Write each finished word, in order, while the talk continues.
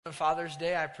On Father's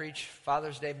Day, I preach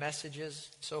Father's Day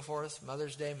messages, so forth.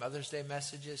 Mother's Day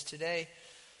messages. Today,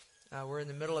 we're in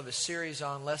the middle of a series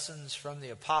on lessons from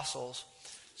the apostles,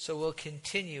 so we'll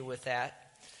continue with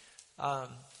that.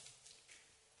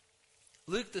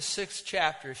 Luke the 6th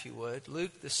chapter, if you would.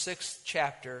 Luke the 6th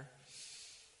chapter,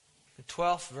 the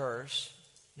 12th verse.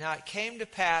 Now it came to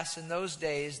pass in those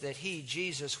days that he,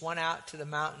 Jesus, went out to the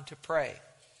mountain to pray,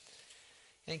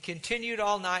 and continued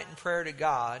all night in prayer to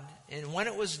God. And when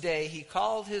it was day, he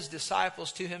called his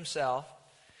disciples to himself,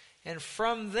 and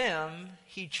from them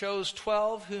he chose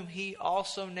 12, whom he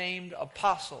also named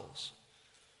apostles.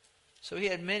 So he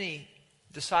had many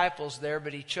disciples there,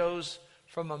 but he chose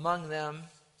from among them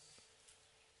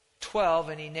 12,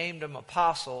 and he named them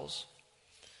apostles.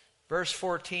 Verse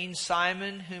 14,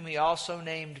 Simon, whom he also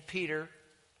named Peter,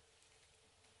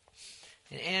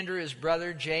 and Andrew his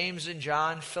brother, James and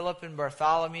John, Philip and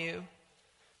Bartholomew,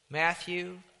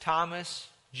 Matthew, Thomas,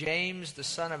 James the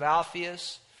son of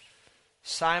Alphaeus,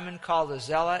 Simon called the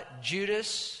Zealot,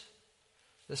 Judas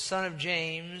the son of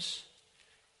James,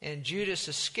 and Judas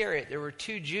Iscariot. There were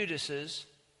two Judases.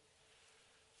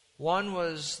 One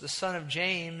was the son of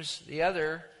James, the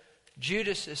other,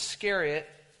 Judas Iscariot,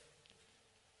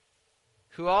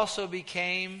 who also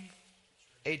became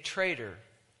a traitor.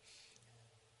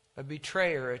 A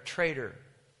betrayer, a traitor.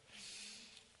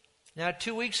 Now,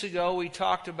 2 weeks ago, we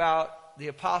talked about the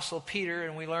Apostle Peter,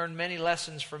 and we learned many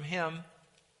lessons from him.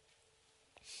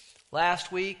 Last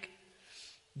week,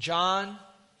 John,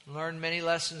 learned many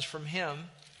lessons from him.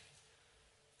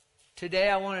 Today,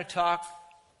 I want to talk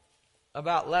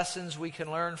about lessons we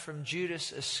can learn from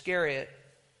Judas Iscariot.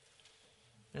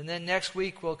 And then next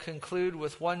week, we'll conclude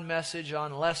with one message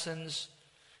on lessons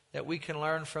that we can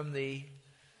learn from the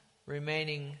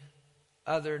remaining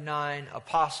other 9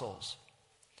 apostles.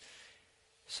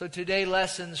 So today,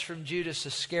 lessons from Judas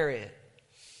Iscariot.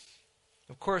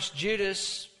 Of course,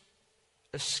 Judas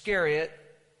Iscariot,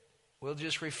 we'll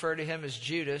just refer to him as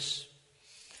Judas,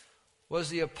 was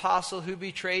the apostle who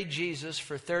betrayed Jesus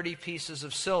for 30 pieces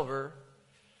of silver,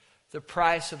 the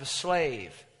price of a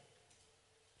slave.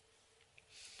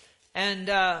 And,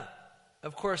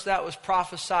 of course, that was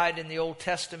prophesied in the Old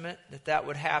Testament that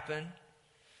would happen.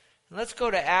 Let's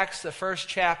go to Acts, the 1st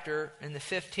chapter, and the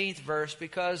 15th verse,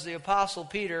 because the Apostle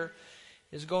Peter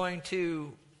is going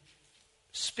to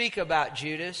speak about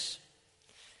Judas.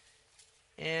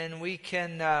 And we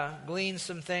can glean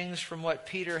some things from what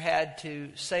Peter had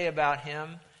to say about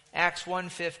him. Acts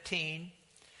 1:15.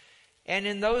 And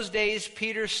in those days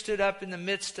Peter stood up in the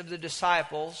midst of the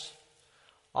disciples.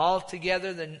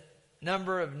 Altogether the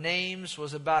number of names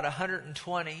was about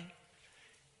 120.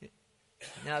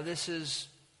 Now this is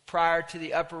prior to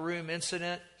the upper room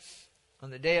incident on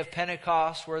the day of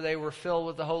Pentecost, where they were filled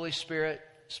with the Holy Spirit,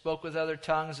 spoke with other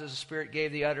tongues as the Spirit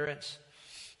gave the utterance.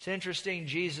 It's interesting,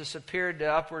 Jesus appeared to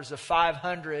upwards of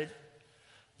 500,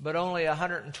 but only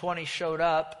 120 showed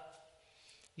up.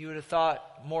 You would have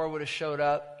thought more would have showed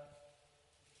up.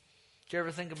 Did you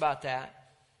ever think about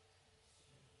that?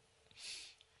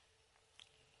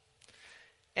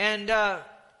 And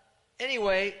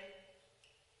anyway,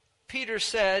 Peter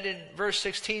said in verse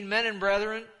 16, Men and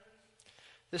brethren,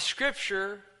 the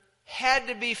scripture had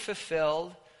to be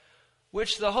fulfilled,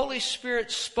 which the Holy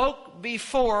Spirit spoke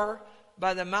before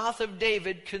by the mouth of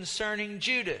David concerning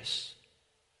Judas.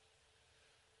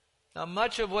 Now,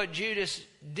 much of what Judas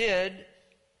did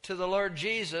to the Lord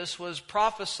Jesus was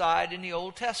prophesied in the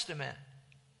Old Testament.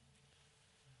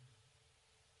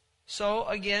 So,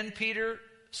 again, Peter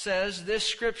says this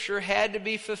scripture had to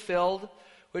be fulfilled,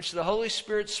 which the Holy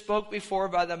Spirit spoke before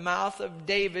by the mouth of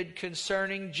David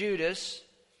concerning Judas,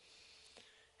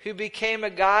 who became a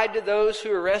guide to those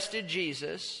who arrested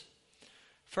Jesus.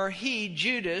 For he,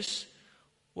 Judas,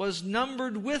 was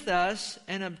numbered with us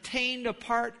and obtained a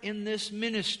part in this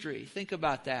ministry. Think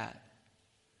about that.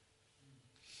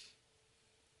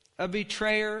 A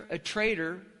betrayer, a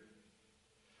traitor,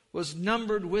 was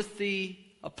numbered with the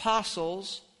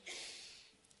apostles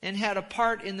and had a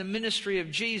part in the ministry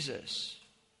of Jesus.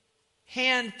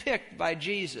 Handpicked by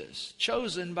Jesus,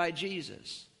 chosen by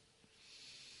Jesus.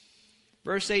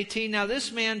 Verse 18, Now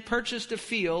this man purchased a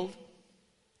field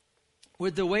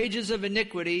with the wages of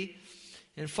iniquity,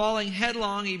 and falling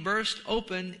headlong he burst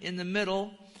open in the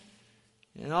middle,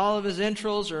 and all of his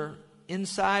entrails or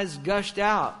insides gushed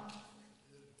out.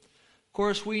 Of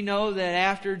course, we know that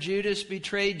after Judas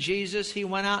betrayed Jesus, he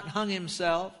went out and hung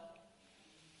himself.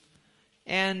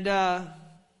 And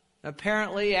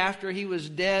apparently, after he was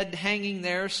dead, hanging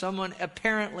there, someone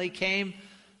apparently came,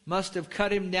 must have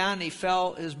cut him down.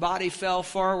 His body fell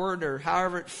forward, or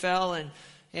however it fell, and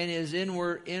and his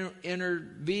inner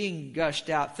being gushed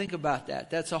out. Think about that.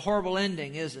 That's a horrible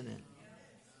ending, isn't it?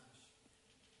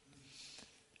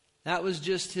 That was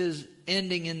just his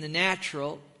ending in the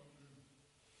natural.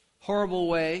 Horrible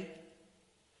way.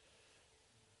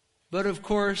 But of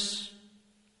course,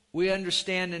 we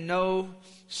understand and know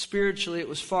spiritually it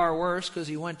was far worse because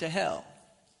he went to hell.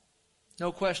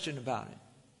 No question about it.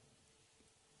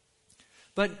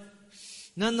 But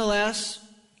nonetheless,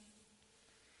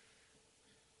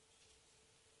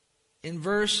 in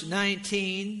verse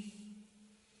 19,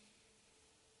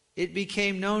 it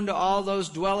became known to all those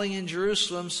dwelling in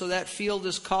Jerusalem, so that field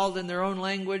is called in their own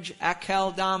language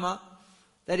Akeldama,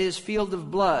 that is, field of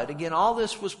blood. Again, all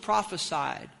this was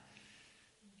prophesied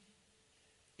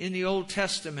in the Old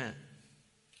Testament.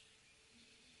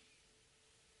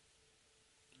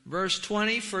 Verse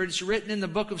 20, for it's written in the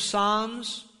book of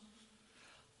Psalms,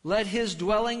 let his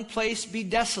dwelling place be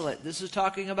desolate. This is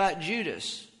talking about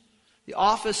Judas. The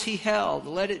office he held,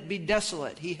 let it be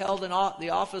desolate. He held the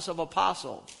office of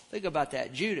apostle. Think about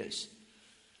that. Judas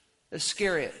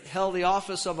Iscariot held the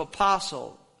office of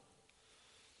apostle.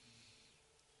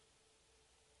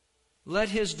 Let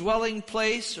his dwelling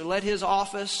place, or let his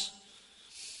office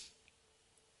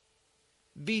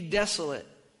be desolate.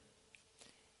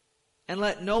 And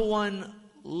let no one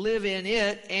live in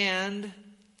it, and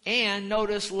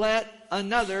notice, let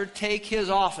another take his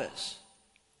office.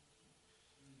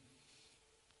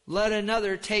 Let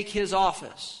another take his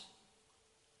office.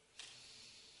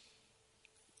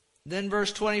 Then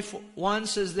verse 21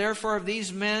 says, therefore of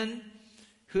these men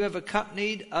who have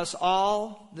accompanied us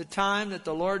all the time that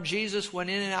the Lord Jesus went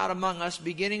in and out among us,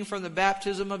 beginning from the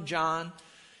baptism of John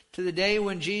to the day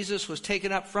when Jesus was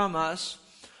taken up from us,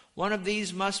 one of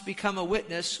these must become a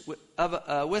witness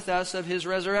with us of his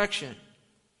resurrection.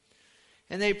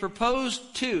 And they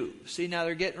proposed two. See, now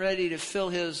they're getting ready to fill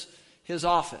his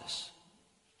office.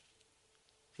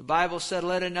 The Bible said,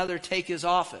 let another take his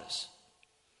office.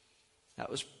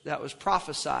 That was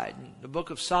prophesied in the book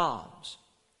of Psalms.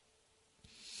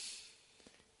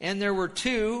 And there were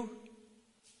two,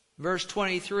 verse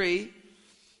 23,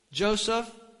 Joseph,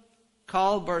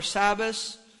 called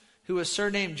Barsabbas, who was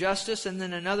surnamed Justus, and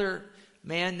then another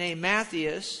man named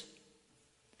Matthias.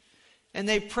 And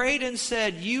they prayed and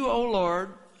said, you, O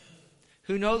Lord,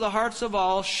 who know the hearts of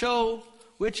all, show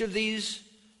which of these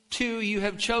two you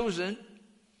have chosen.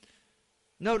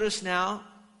 Notice now,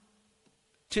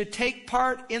 to take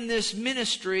part in this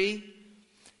ministry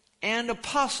and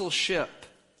apostleship,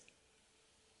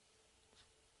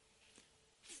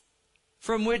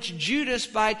 from which Judas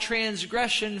by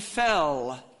transgression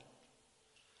fell,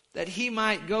 that he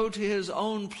might go to his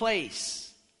own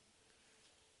place,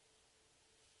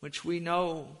 which we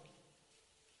know,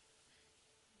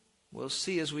 we'll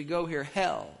see as we go here,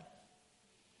 hell.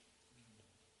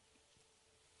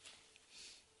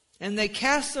 And they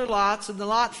cast their lots, and the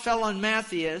lot fell on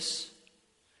Matthias,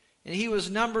 and he was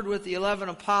numbered with the 11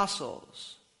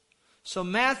 apostles. So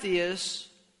Matthias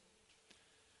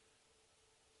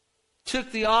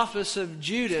took the office of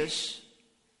Judas,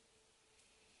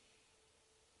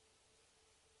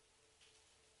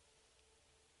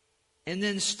 and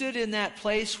then stood in that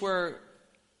place where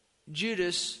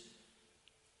Judas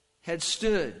had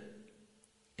stood,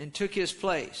 and took his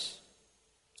place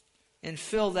and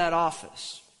filled that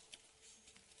office.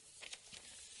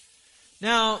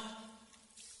 Now,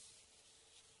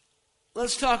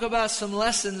 let's talk about some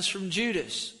lessons from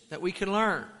Judas that we can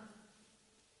learn.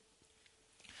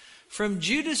 From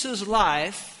Judas's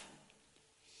life,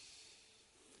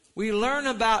 we learn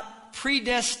about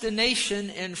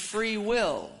predestination and free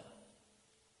will.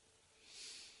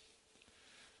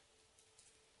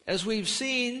 As we've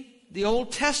seen, the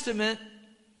Old Testament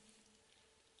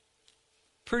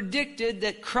predicted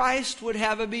that Christ would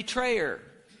have a betrayer.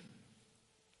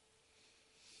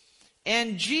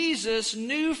 And Jesus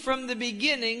knew from the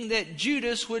beginning that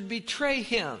Judas would betray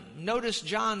him. Notice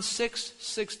John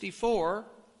 6:64.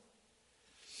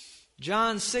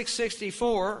 John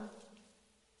 6:64.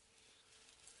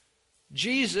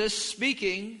 Jesus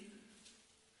speaking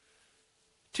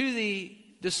to the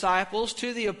disciples,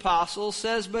 to the apostles,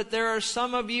 says, but there are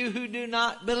some of you who do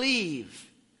not believe.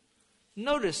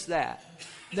 Notice that.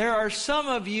 There are some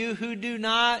of you who do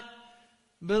not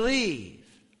believe.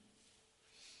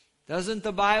 Doesn't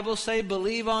the Bible say,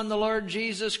 believe on the Lord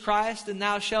Jesus Christ and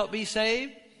thou shalt be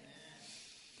saved?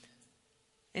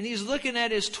 And he's looking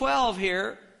at his 12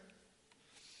 here.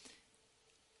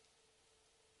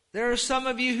 There are some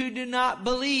of you who do not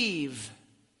believe.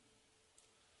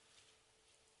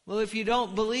 Well, if you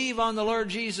don't believe on the Lord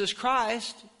Jesus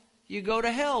Christ, you go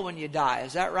to hell when you die.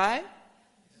 Is that right?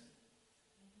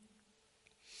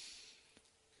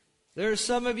 There are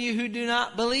some of you who do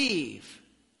not believe.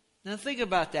 Now think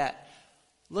about that.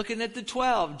 Looking at the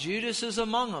 12, Judas is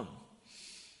among them.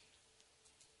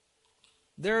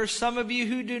 There are some of you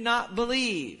who do not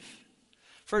believe.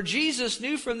 For Jesus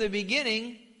knew from the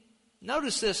beginning,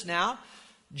 notice this now,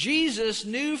 Jesus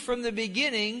knew from the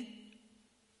beginning,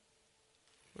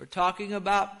 we're talking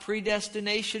about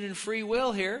predestination and free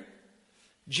will here.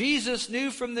 Jesus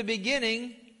knew from the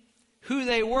beginning who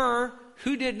they were,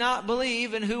 who did not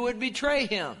believe, and who would betray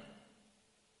him.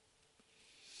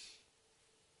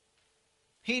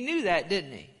 He knew that,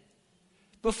 didn't he?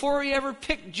 Before he ever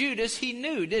picked Judas, he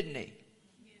knew, didn't he?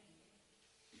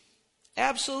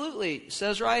 Absolutely. It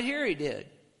says right here he did.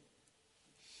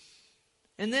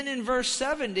 And then in verse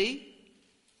 70,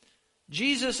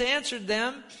 Jesus answered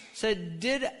them, said,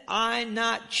 "Did I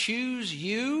not choose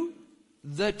you,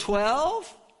 the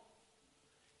 12?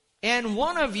 And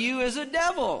one of you is a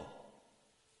devil."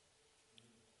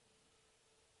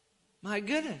 My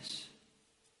goodness.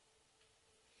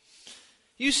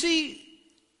 You see,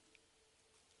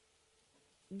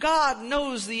 God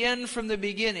knows the end from the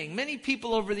beginning. Many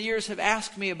people over the years have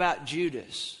asked me about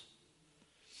Judas.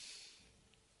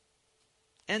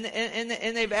 And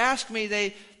they've asked me,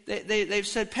 they've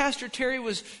said, "Pastor Terry,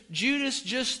 was Judas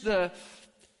just the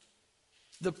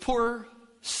poor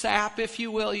sap, if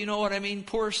you will?" You know what I mean?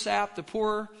 Poor sap, the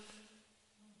poor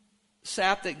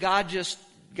sap that God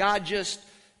just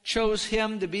chose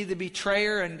him to be the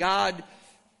betrayer, and God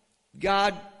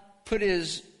put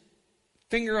his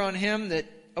finger on him that,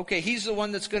 okay, he's the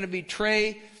one that's going to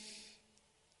betray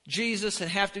Jesus and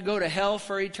have to go to hell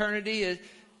for eternity.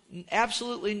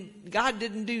 Absolutely, God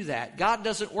didn't do that. God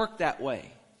doesn't work that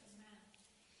way.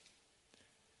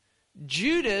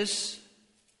 Judas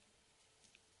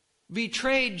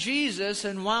betrayed Jesus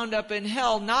and wound up in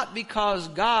hell, not because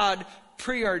God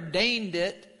preordained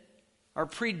it or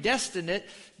predestined it.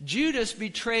 Judas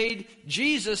betrayed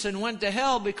Jesus and went to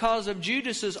hell because of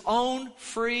Judas's own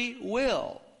free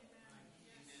will.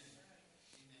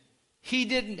 He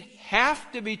didn't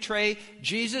have to betray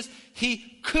Jesus.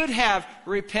 He could have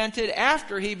repented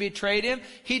after he betrayed him.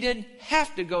 He didn't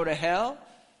have to go to hell.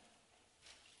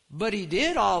 But he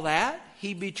did all that.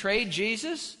 He betrayed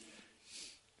Jesus,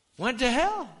 went to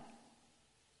hell.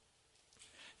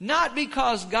 Not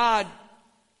because God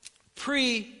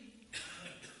preordained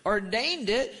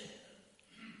it.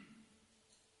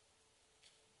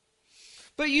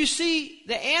 But you see,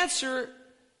 the answer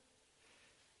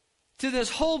to this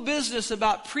whole business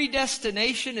about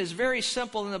predestination is very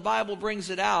simple, and the Bible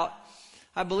brings it out.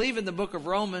 I believe in the book of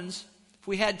Romans. If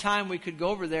we had time, we could go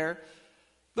over there.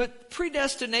 But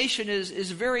predestination is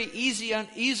very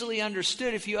easily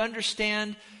understood if you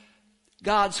understand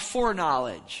God's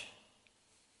foreknowledge.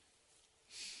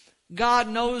 God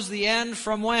knows the end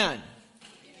from when?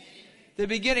 The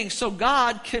beginning. So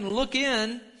God can look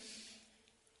in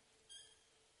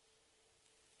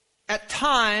at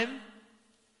time,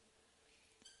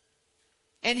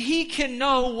 and He can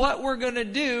know what we're going to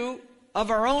do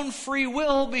of our own free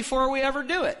will before we ever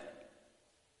do it.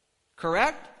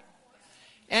 Correct?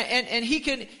 And He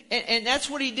can, and that's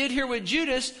what He did here with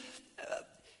Judas.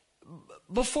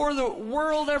 Before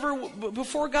God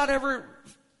ever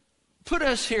put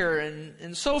us here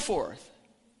and so forth.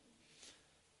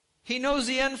 He knows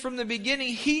the end from the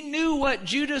beginning. He knew what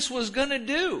Judas was going to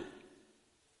do.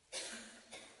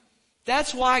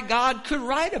 That's why God could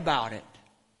write about it.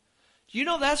 You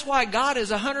know, that's why God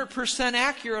is 100%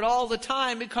 accurate all the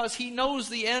time, because He knows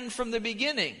the end from the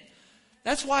beginning.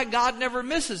 That's why God never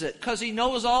misses it, because He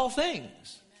knows all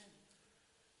things.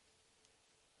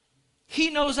 He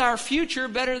knows our future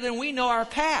better than we know our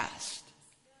past.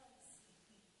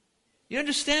 You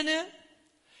understand that?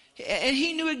 And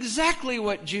He knew exactly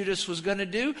what Judas was going to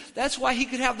do. That's why He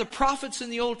could have the prophets in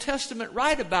the Old Testament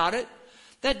write about it.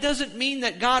 That doesn't mean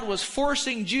that God was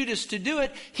forcing Judas to do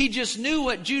it. He just knew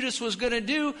what Judas was going to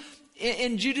do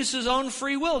in Judas's own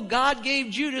free will. God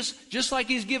gave Judas, just like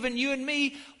He's given you and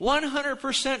me,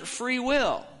 100% free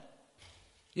will.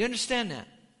 You understand that?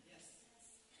 Yes.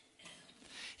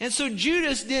 And so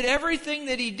Judas did everything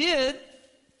that he did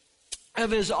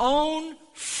of his own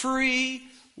free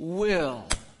will.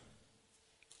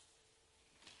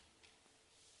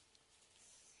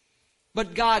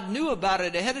 But God knew about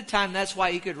it ahead of time. That's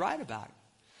why He could write about it.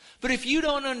 But if you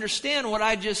don't understand what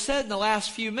I just said in the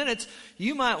last few minutes,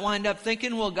 you might wind up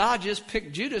thinking, well, God just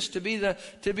picked Judas to be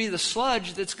the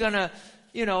sludge that's going to,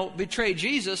 betray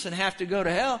Jesus and have to go to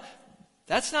hell.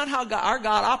 That's not how our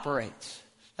God operates.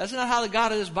 That's not how the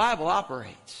God of this Bible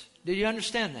operates. Did you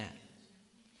understand that?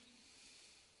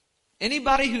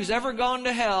 Anybody who's ever gone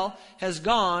to hell has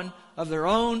gone of their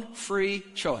own free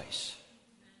choice.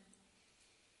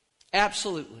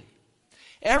 Absolutely.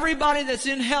 Everybody that's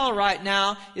in hell right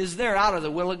now is there out of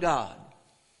the will of God.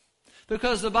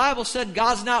 Because the Bible said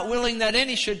God's not willing that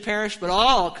any should perish, but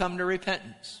all come to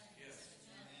repentance.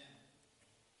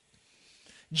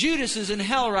 Judas is in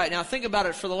hell right now. Think about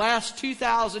it. For the last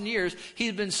 2,000 years,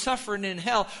 he's been suffering in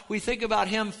hell. We think about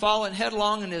him falling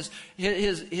headlong and his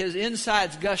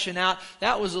insides gushing out.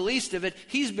 That was the least of it.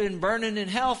 He's been burning in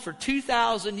hell for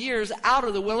 2,000 years out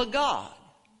of the will of God.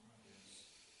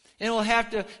 And will have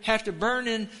to burn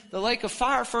in the lake of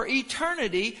fire for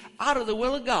eternity out of the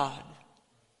will of God,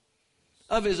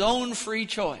 of his own free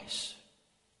choice.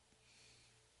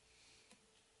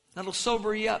 That'll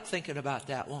sober you up thinking about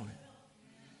that, won't it?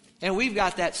 And we've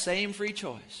got that same free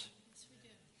choice.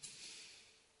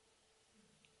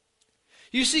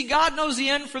 You see, God knows the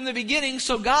end from the beginning,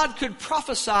 so God could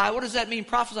prophesy. What does that mean,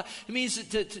 prophesy? It means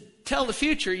to tell the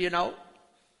future, you know.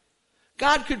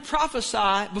 God could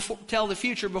prophesy, tell the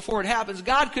future before it happens.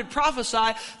 God could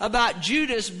prophesy about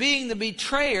Judas being the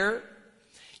betrayer,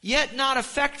 yet not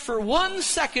affect for 1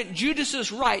 second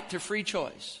Judas's right to free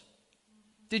choice.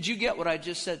 Did you get what I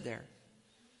just said there?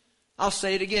 I'll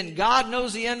say it again. God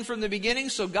knows the end from the beginning,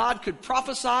 so God could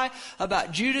prophesy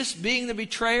about Judas being the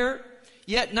betrayer,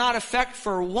 yet not affect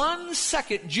for 1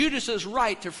 second Judas's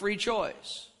right to free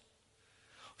choice.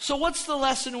 So what's the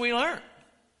lesson we learn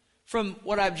from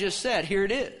what I've just said? Here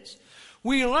it is.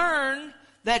 We learn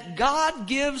that God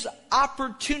gives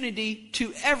opportunity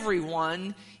to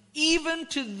everyone, even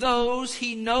to those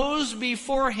he knows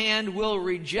beforehand will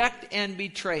reject and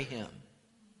betray him.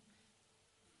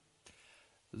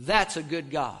 That's a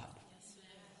good God.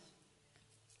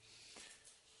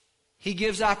 He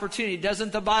gives opportunity.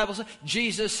 Doesn't the Bible say?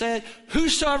 Jesus said,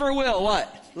 whosoever will,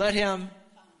 what? Let him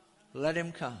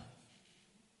come.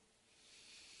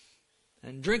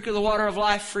 And drink of the water of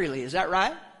life freely. Is that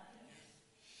right?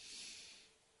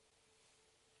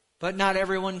 But not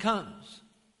everyone comes.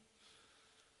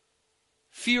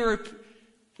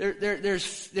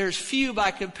 There's few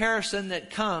by comparison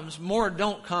that comes. More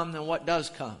don't come than what does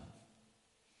come.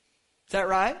 Is that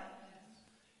right?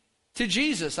 To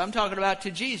Jesus. I'm talking about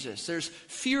to Jesus. There's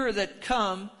fewer that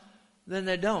come than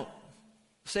that don't.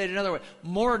 Say it another way.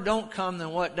 More don't come than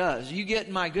what does. You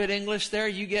getting my good English there?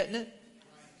 You getting it?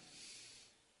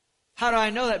 How do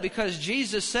I know that? Because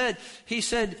Jesus said, He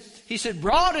said,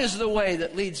 broad is the way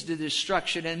that leads to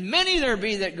destruction, and many there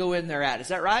be that go in thereat. Is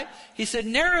that right? He said,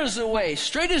 narrow is the way,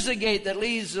 straight is the gate that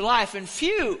leads to life, and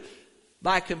few,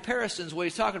 by comparisons, what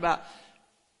he's talking about,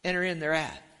 enter in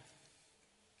thereat.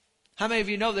 How many of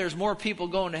you know there's more people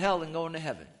going to hell than going to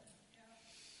heaven?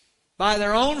 By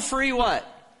their own free what?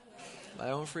 By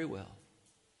their own free will.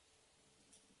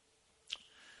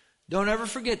 Don't ever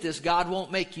forget this. God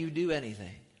won't make you do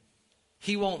anything.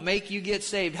 He won't make you get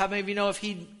saved. How many of you know if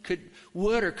he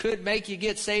would or could make you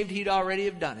get saved, he'd already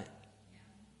have done it?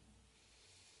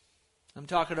 I'm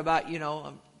talking about,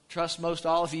 I trust most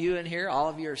all of you in here. All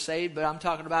of you are saved, but I'm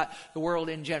talking about the world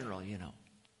in general,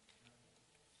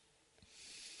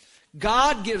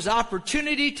 God gives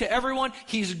opportunity to everyone.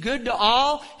 He's good to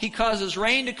all. He causes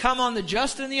rain to come on the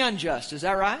just and the unjust. Is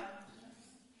that right?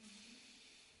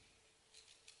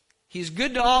 He's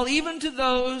good to all, even to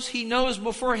those he knows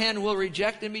beforehand will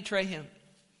reject and betray him.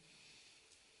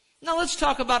 Now let's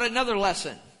talk about another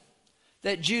lesson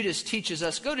that Judas teaches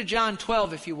us. Go to John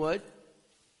 12, if you would.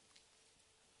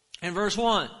 And verse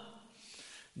 1.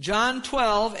 John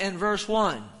 12 and verse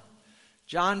 1.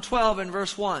 John 12 and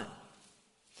verse 1.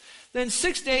 Then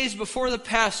 6 days before the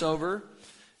Passover,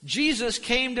 Jesus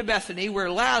came to Bethany,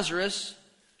 where Lazarus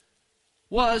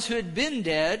was, who had been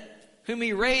dead, whom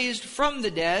he raised from the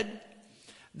dead.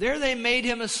 There they made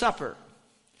him a supper.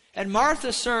 And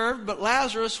Martha served, but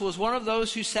Lazarus was one of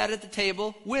those who sat at the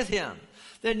table with him.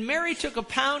 Then Mary took a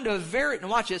pound of very, now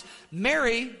watch this,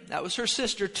 Mary, that was her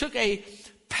sister, took a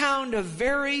pound of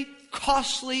very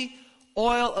costly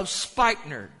oil of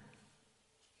spikenard.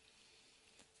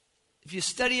 If you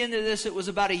study into this, it was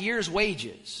about a year's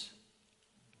wages.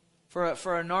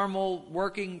 For a normal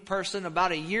working person,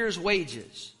 about a year's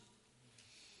wages.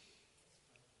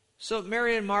 So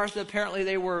Mary and Martha, apparently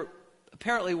they were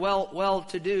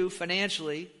well-to-do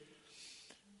financially.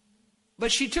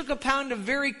 But she took a pound of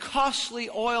very costly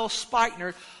oil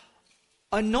spikenard,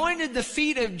 anointed the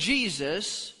feet of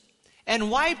Jesus,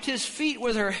 and wiped his feet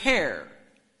with her hair.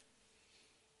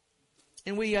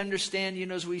 And we understand,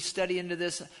 as we study into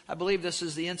this, I believe this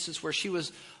is the instance where she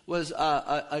was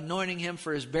anointing him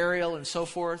for his burial and so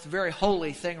forth. Very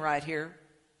holy thing right here.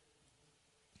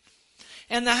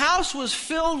 And the house was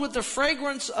filled with the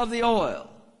fragrance of the oil.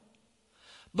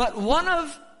 But one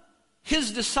of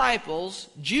his disciples,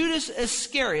 Judas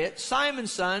Iscariot,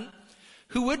 Simon's son,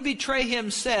 who would betray him,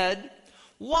 said,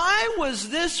 "Why was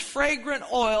this fragrant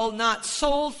oil not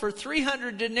sold for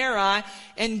 300 denarii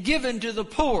and given to the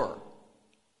poor?"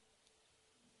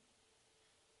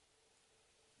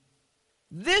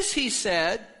 This he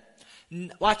said,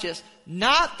 watch this,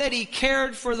 not that he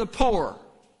cared for the poor.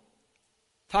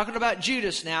 Talking about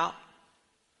Judas now.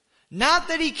 Not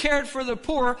that he cared for the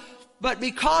poor, but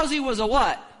because he was a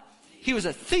what? He was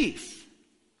a thief.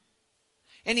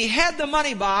 And he had the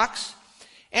money box,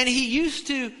 and he used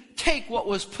to take what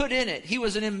was put in it. He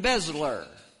was an embezzler.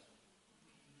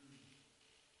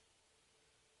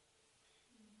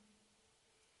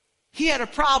 He had a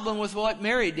problem with what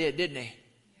Mary did, didn't he?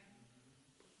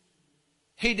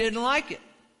 He didn't like it.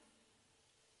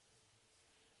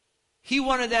 He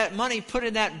wanted that money put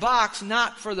in that box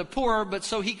not for the poor, but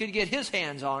so he could get his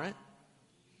hands on it.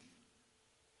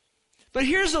 But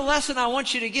here's a lesson I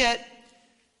want you to get.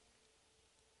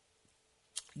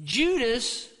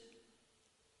 Judas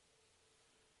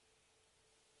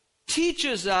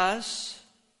teaches us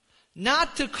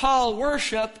not to call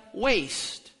worship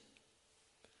waste.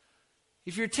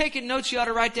 If you're taking notes, you ought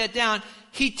to write that down.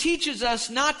 He teaches us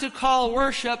not to call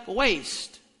worship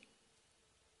waste.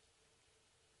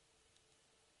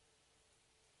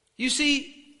 You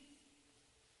see,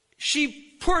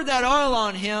 she poured that oil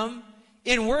on him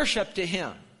in worship to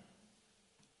him.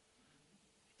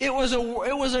 It was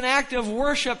an act of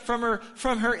worship from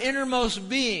her innermost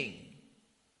being.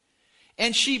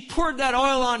 And she poured that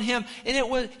oil on him, and it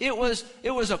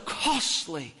was a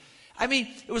costly,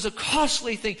 it was a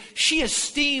costly thing. She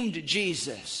esteemed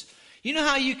Jesus. You know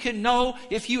how you can know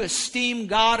if you esteem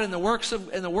God and the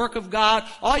work of God?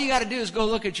 All you got to do is go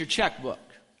look at your checkbook.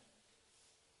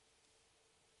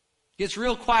 It gets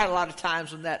real quiet a lot of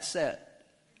times when that's said.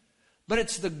 But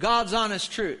it's the God's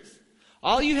honest truth.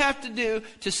 All you have to do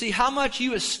to see how much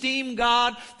you esteem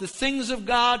God, the things of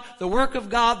God, the work of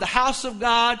God, the house of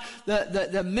God,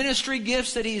 the ministry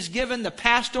gifts that He's given, the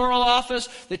pastoral office,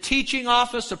 the teaching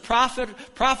office, the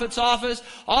prophet's office.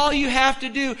 All you have to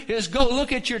do is go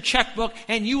look at your checkbook,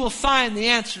 and you will find the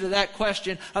answer to that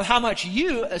question of how much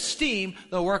you esteem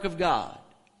the work of God.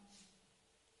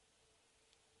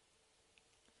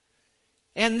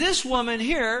 And this woman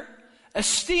here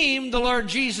esteemed the Lord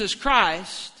Jesus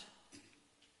Christ.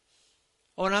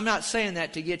 Oh, and I'm not saying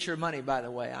that to get your money, by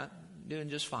the way. I'm doing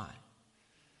just fine.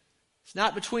 It's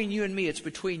not between you and me. It's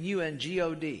between you and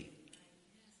God.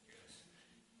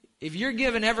 If your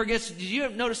giving ever gets... Did you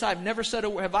notice have I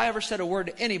ever said a word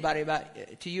to anybody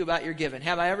to you about your giving?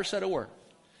 Have I ever said a word?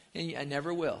 And I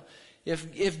never will.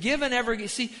 If giving ever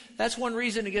gets... See, that's one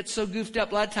reason it gets so goofed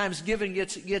up. A lot of times giving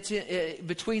gets in,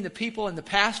 between the people and the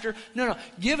pastor. No.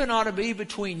 Giving ought to be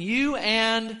between you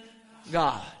and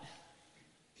God.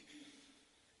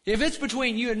 If it's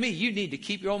between you and me, you need to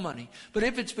keep your own money. But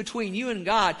if it's between you and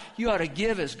God, you ought to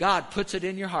give as God puts it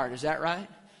in your heart. Is that right?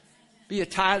 Be a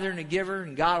tither and a giver,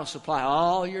 and God will supply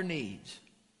all your needs.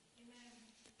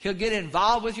 He'll get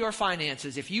involved with your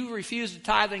finances. If you refuse to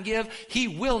tithe and give, He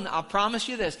will, I'll promise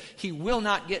you this, He will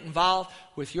not get involved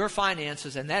with your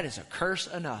finances, and that is a curse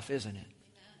enough, isn't it?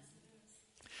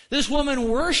 This woman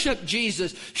worshiped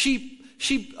Jesus. She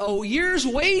years'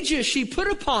 wages she put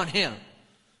upon Him.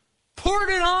 Poured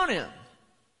it on Him.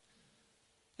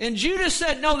 And Judas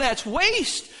said, "No, that's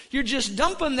waste. You're just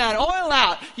dumping that oil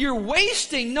out. You're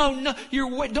wasting. No,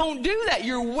 don't do that.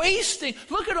 You're wasting.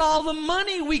 Look at all the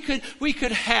money we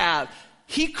could have."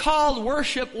 He called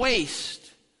worship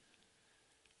waste.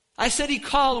 I said he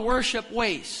called worship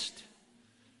waste.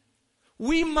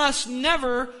 We must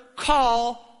never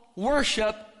call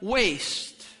worship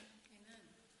waste.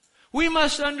 We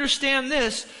must understand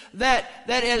this, that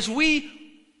as we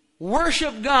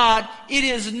worship God, it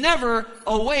is never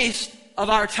a waste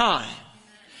of our time.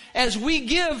 As we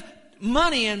give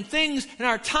money and things and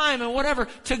our time and whatever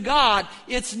to God,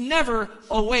 it's never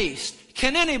a waste.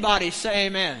 Can anybody say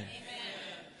amen? Amen.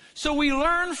 So we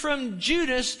learn from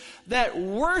Judas that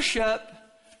worship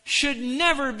should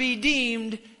never be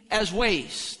deemed as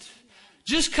waste.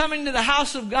 Just coming to the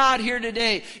house of God here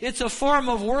today, it's a form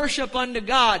of worship unto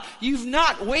God. You've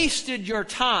not wasted your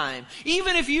time.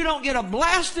 Even if you don't get a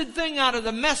blasted thing out of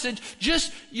the message,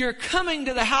 just you're coming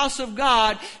to the house of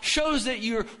God shows that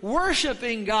you're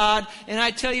worshiping God. And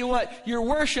I tell you what, your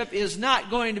worship is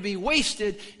not going to be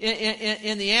wasted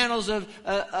in the annals of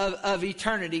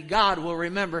eternity. God will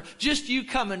remember just you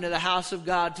coming to the house of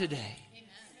God today. Amen.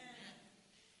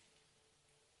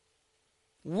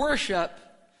 Worship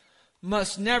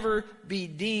must never be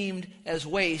deemed as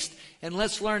waste. And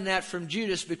let's learn that from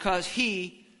Judas, because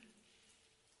he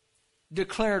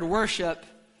declared worship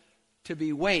to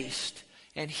be waste.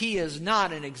 And he is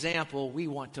not an example we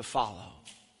want to follow.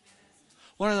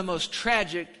 One of the most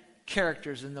tragic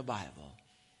characters in the Bible.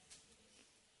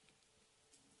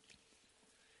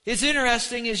 It's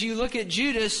interesting as you look at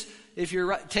Judas, if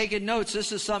you're taking notes,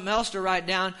 this is something else to write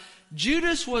down.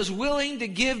 Judas was willing to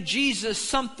give Jesus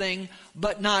something,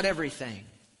 but not everything.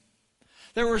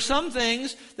 There were some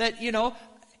things that,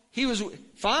 he was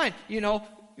fine,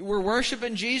 we're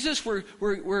worshiping Jesus.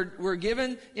 We're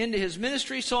given into his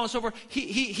ministry, so on and so forth.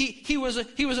 He was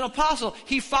an apostle.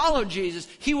 He followed Jesus.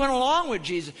 He went along with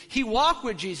Jesus. He walked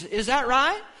with Jesus. Is that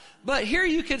right? But here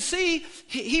you can see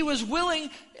he was willing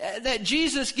that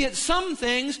Jesus get some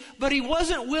things, but he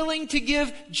wasn't willing to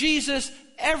give Jesus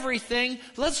everything.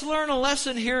 Let's learn a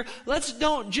lesson here. Let's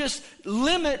don't just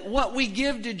limit what we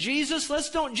give to Jesus.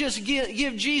 Let's don't just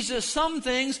give Jesus some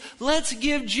things. Let's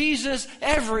give Jesus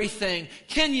everything.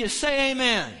 Can you say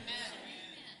amen? Amen.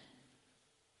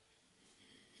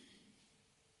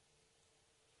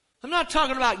 I'm not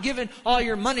talking about giving all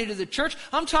your money to the church.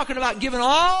 I'm talking about giving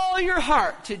all your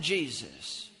heart to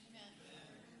Jesus.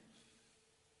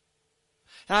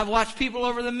 And I've watched people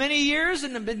over the many years,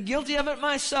 and have been guilty of it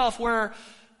myself, where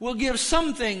we'll give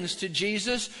some things to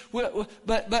Jesus,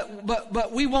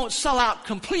 but we won't sell out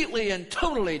completely and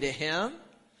totally to him.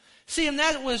 See, and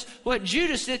that was what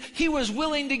Judas did. He was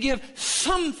willing to give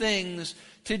some things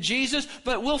to Jesus,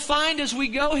 but we'll find as we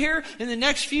go here in the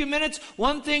next few minutes,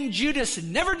 one thing Judas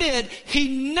never did.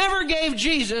 He never gave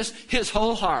Jesus his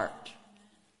whole heart.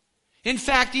 In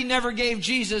fact, he never gave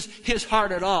Jesus his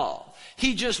heart at all.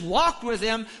 He just walked with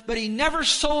him, but he never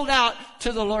sold out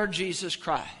to the Lord Jesus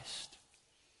Christ.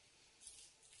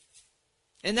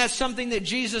 And that's something that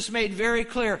Jesus made very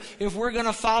clear. If we're going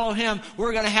to follow him,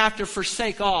 we're going to have to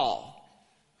forsake all.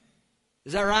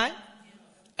 Is that right?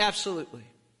 Absolutely.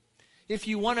 If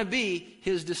you want to be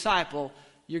his disciple,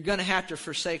 you're going to have to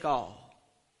forsake all.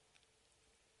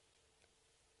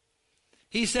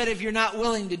 He said, if you're not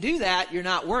willing to do that, you're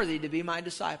not worthy to be my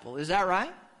disciple. Is that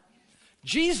right?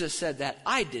 Jesus said that.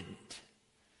 I didn't.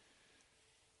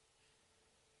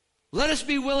 Let us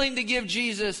be willing to give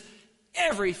Jesus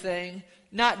everything,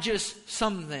 not just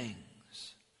some things.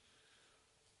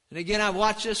 And again, I've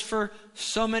watched this for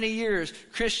so many years.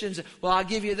 Christians, well, I'll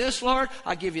give you this, Lord.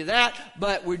 I'll give you that.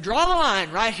 But we draw the line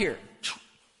right here.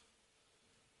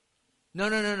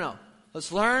 No.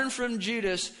 Let's learn from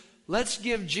Judas. Let's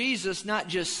give Jesus not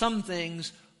just some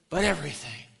things, but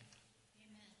everything.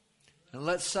 And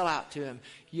let's sell out to him.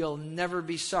 You'll never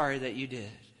be sorry that you did.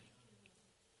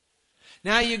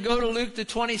 Now you go to Luke, the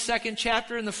 22nd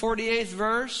chapter, in the 48th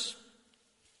verse.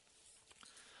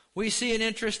 We see an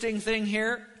interesting thing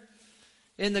here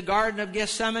in the Garden of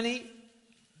Gethsemane.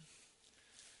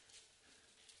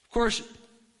 Of course,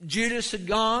 Judas had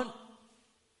gone.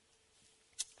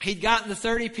 He'd gotten the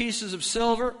 30 pieces of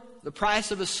silver, the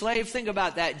price of a slave. Think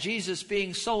about that. Jesus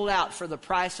being sold out for the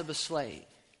price of a slave.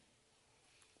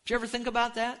 Did you ever think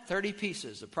about that? 30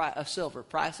 pieces of silver,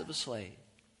 price of a slave.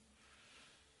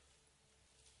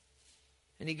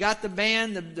 And he got the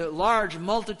band, the large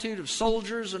multitude of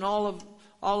soldiers and all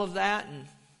of that, and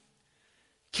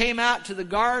came out to the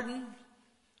garden,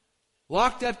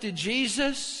 walked up to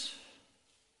Jesus.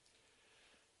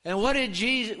 And what did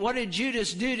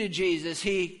Judas do to Jesus?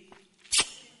 He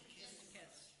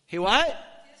what?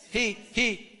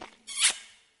 He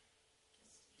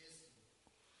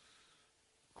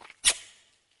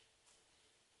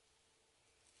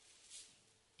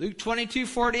Luke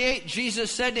 22:48, Jesus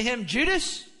said to him,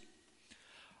 Judas,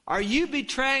 are you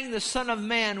betraying the Son of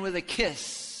Man with a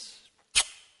kiss?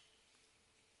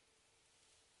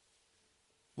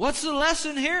 What's the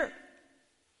lesson here?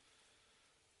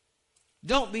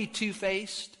 Don't be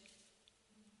two-faced.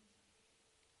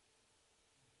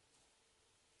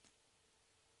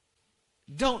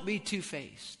 Don't be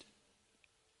two-faced.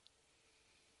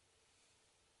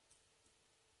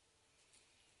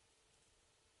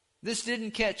 This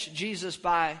didn't catch Jesus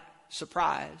by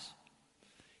surprise.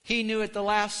 He knew at the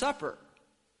Last Supper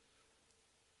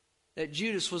that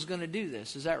Judas was going to do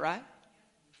this. Is that right?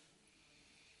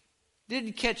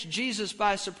 Didn't catch Jesus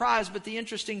by surprise, but the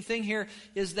interesting thing here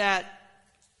is that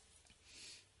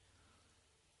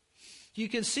you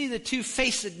can see the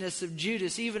two-facedness of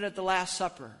Judas even at the Last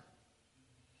Supper.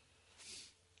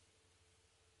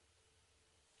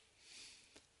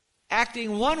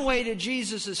 Acting one way to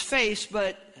Jesus' face,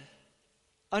 but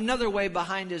another way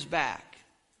behind his back.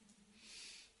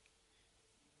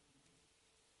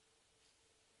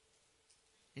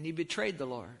 And he betrayed the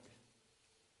Lord.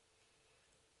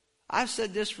 I've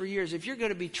said this for years. If you're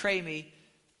going to betray me,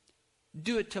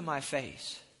 do it to my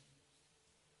face.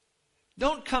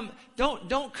 Don't come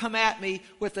at me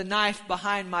with the knife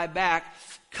behind my back.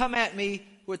 Come at me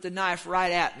with the knife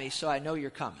right at me so I know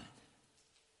you're coming.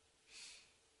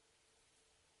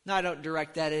 Now, I don't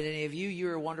direct that at any of you.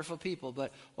 You're wonderful people.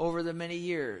 But over the many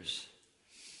years,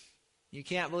 you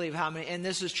can't believe how many, and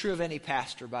this is true of any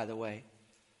pastor, by the way.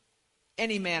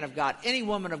 Any man of God, any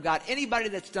woman of God, anybody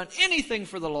that's done anything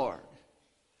for the Lord.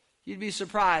 You'd be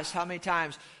surprised how many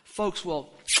times folks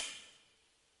will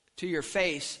to your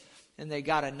face and they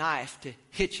got a knife to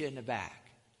hit you in the back.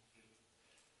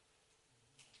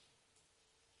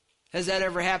 Has that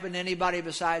ever happened to anybody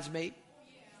besides me?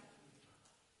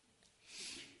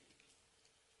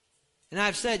 And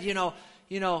I've said,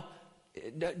 don't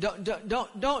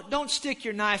stick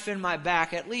your knife in my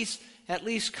back. At least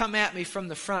come at me from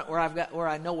the front where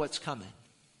I know what's coming.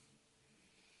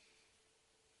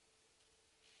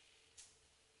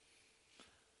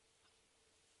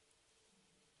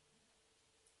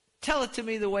 Tell it to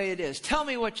me the way it is. Tell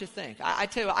me what you think. I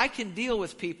tell you, I can deal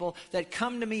with people that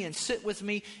come to me and sit with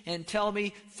me and tell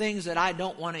me things that I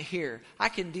don't want to hear. I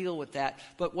can deal with that.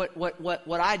 But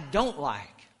what I don't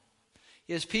like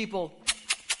is people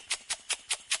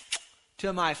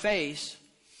to my face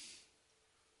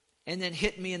and then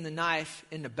hit me in the knife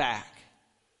in the back.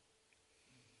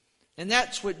 And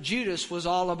that's what Judas was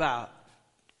all about.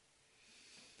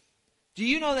 Do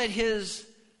you know that his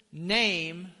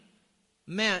name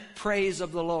meant praise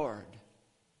of the Lord?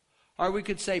 Or we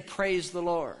could say praise the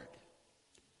Lord.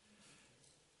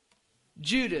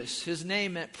 Judas, his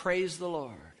name meant praise the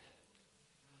Lord.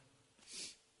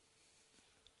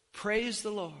 Praise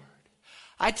the Lord.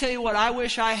 I tell you what, I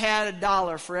wish I had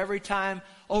 $1 for every time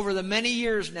over the many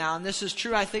years now, and this is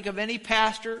true, I think, of any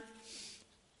pastor,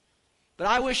 but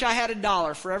I wish I had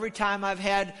 $1 for every time I've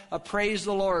had a praise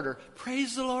the Lord, or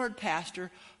praise the Lord, Pastor,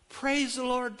 praise the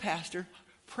Lord, Pastor,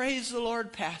 praise the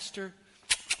Lord, Pastor,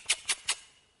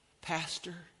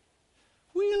 Pastor,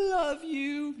 we love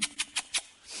you.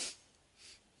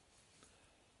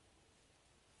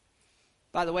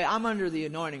 By the way, I'm under the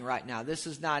anointing right now. This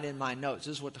is not in my notes.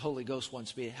 This is what the Holy Ghost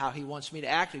wants me, how He wants me to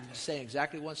act. He's saying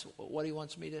exactly what He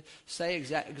wants me to say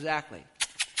exactly.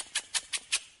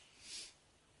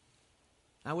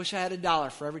 I wish I had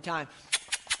 $1 for every time.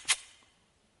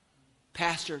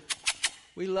 Pastor,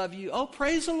 we love you. Oh,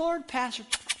 praise the Lord, Pastor.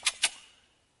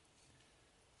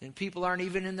 And people aren't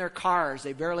even in their cars.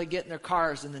 They barely get in their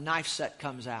cars and the knife set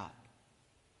comes out.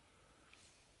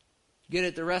 Get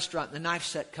at the restaurant and the knife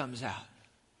set comes out.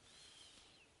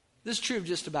 This is true of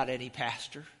just about any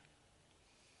pastor.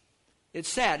 It's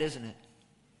sad, isn't it?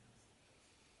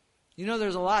 You know,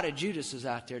 there's a lot of Judases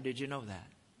out there. Did you know that?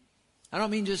 I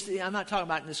don't mean I'm not talking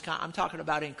about in this, I'm talking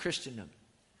about in Christendom.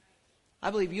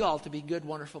 I believe you all to be good,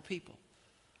 wonderful people.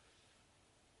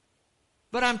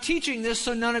 But I'm teaching this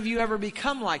so none of you ever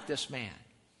become like this man.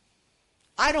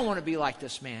 I don't want to be like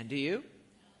this man, do you?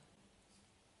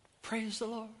 Praise the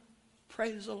Lord.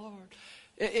 Praise the Lord.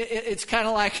 It's kind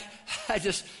of like,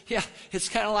 it's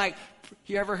kind of like,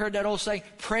 you ever heard that old saying,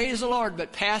 praise the Lord,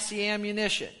 but pass the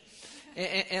ammunition.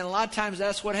 And a lot of times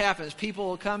that's what happens. People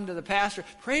will come to the pastor,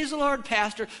 praise the Lord,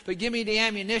 Pastor, but give me the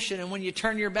ammunition. And when you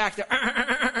turn your back,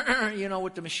 they're,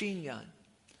 with the machine gun.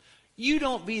 You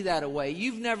don't be that way.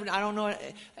 I don't know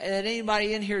that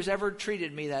anybody in here has ever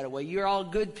treated me that way. You're all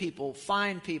good people,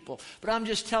 fine people. But I'm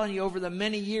just telling you, over the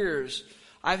many years,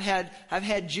 I've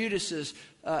had Judases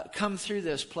come through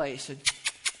this place.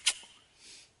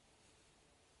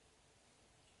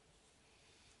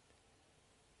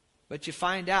 But you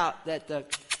find out that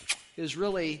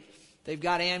they've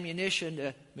got ammunition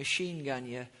to machine gun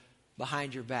you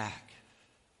behind your back.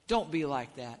 Don't be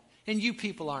like that. And you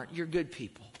people aren't. You're good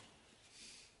people.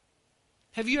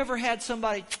 Have you ever had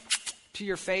somebody to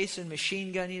your face and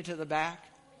machine gun you to the back?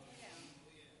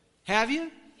 Have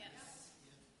you? Yes.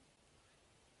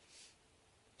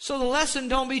 So the lesson,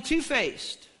 don't be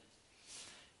two-faced.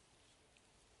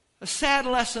 A sad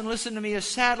lesson, listen to me, a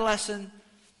sad lesson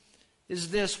is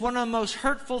this. One of the most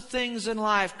hurtful things in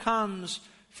life comes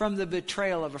from the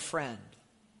betrayal of a friend.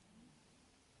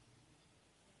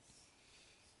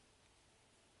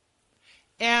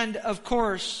 And of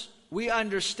course, we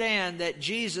understand that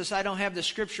Jesus, I don't have the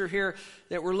scripture here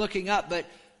that we're looking up, but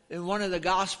in one of the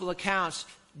gospel accounts,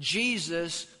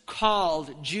 Jesus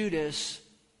called Judas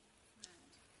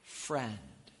friend.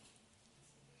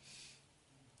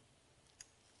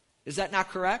 Is that not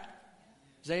correct?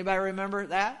 Does anybody remember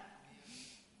that?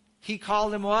 He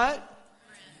called him what?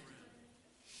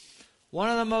 One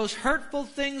of the most hurtful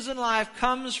things in life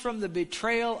comes from the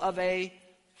betrayal of a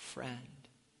friend.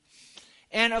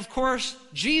 And of course,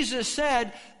 Jesus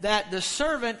said that the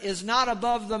servant is not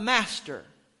above the master.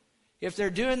 If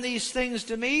they're doing these things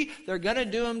to me, they're going to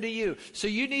do them to you. So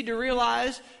you need to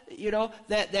realize,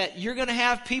 that you're going to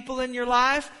have people in your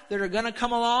life that are going to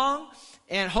come along,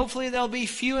 and hopefully they'll be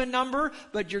few in number,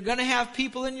 but you're going to have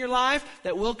people in your life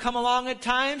that will come along at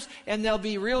times, and they'll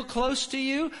be real close to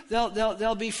you.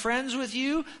 They'll be friends with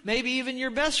you, maybe even your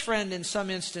best friend in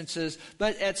some instances.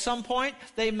 But at some point,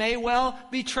 they may well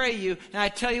betray you. And I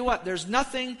tell you what, there's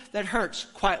nothing that hurts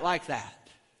quite like that.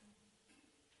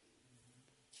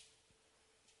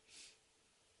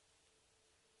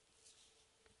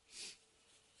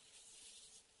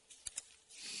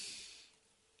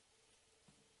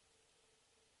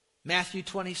 Matthew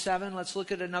 27, let's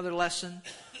look at another lesson.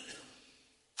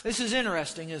 This is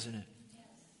interesting, isn't it?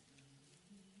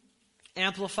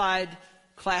 Amplified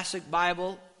Classic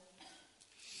Bible.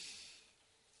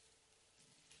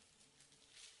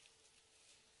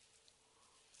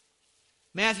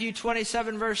 Matthew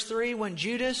 27, verse 3, when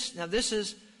Judas, now this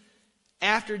is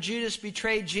after Judas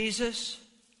betrayed Jesus.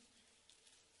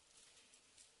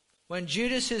 When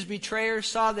Judas, his betrayer,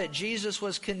 saw that Jesus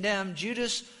was condemned,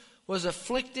 Judas was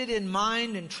afflicted in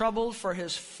mind and troubled for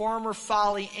his former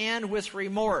folly, and with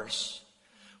remorse.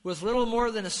 With little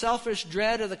more than a selfish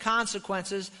dread of the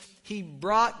consequences, he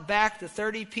brought back the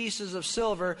 30 pieces of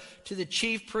silver to the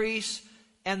chief priests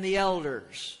and the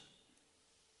elders.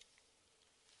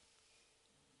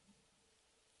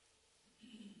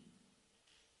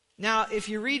 Now, if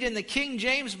you read in the King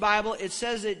James Bible, it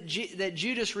says that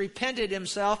Judas repented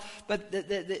himself, but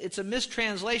it's a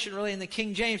mistranslation really in the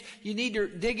King James. You need to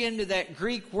dig into that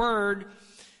Greek word.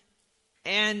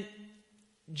 And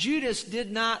Judas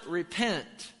did not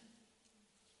repent.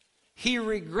 He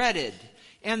regretted.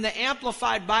 And the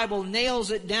Amplified Bible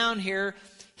nails it down here.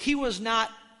 He was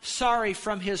not sorry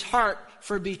from his heart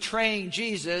for betraying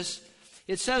Jesus.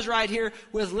 It says right here,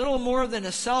 with little more than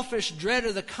a selfish dread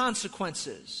of the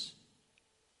consequences.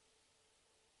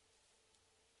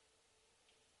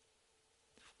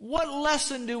 What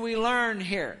lesson do we learn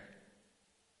here?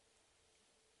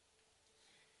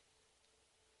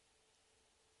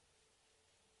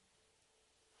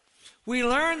 We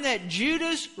learn that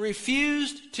Judas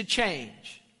refused to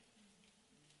change.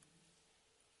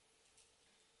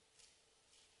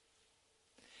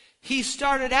 He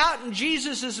started out in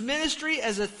Jesus' ministry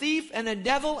as a thief and a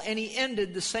devil, and he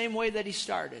ended the same way that he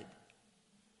started.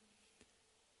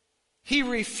 He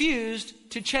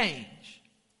refused to change.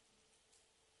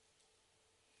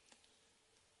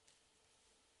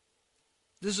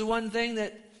 This is one thing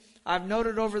that I've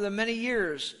noted over the many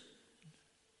years.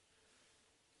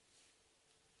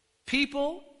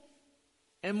 People,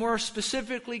 and more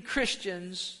specifically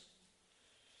Christians,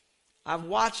 I've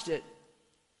watched it,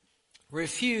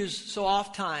 refuse so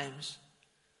oft times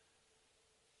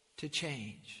to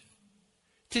change.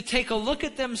 To take a look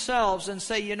at themselves and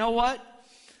say, you know what?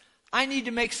 I need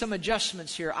to make some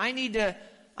adjustments here. I need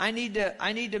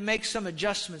to make some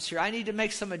adjustments here. I need to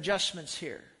make some adjustments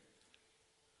here.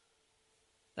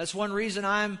 That's one reason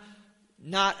I'm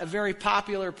not a very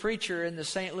popular preacher in the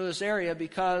St. Louis area,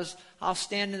 because I'll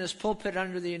stand in this pulpit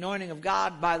under the anointing of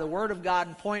God by the Word of God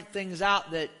and point things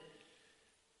out that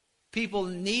people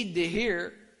need to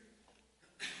hear.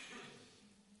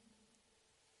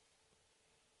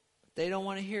 They don't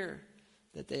want to hear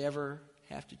that they ever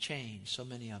have to change, so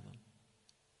many of them.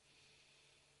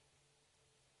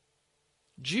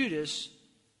 Judas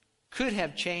could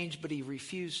have changed, but he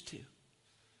refused to.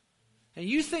 And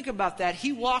you think about that.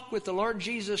 He walked with the Lord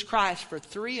Jesus Christ for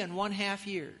 3.5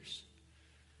 years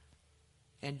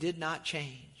and did not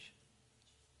change.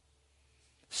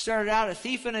 Started out a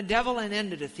thief and a devil and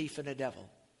ended a thief and a devil.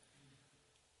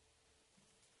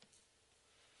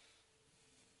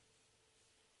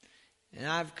 And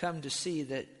I've come to see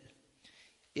that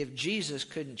if Jesus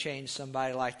couldn't change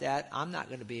somebody like that, I'm not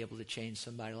going to be able to change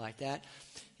somebody like that.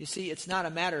 You see, it's not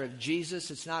a matter of Jesus.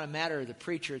 It's not a matter of the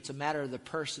preacher. It's a matter of the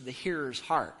person, the hearer's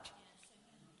heart.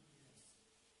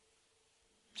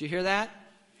 Did you hear that?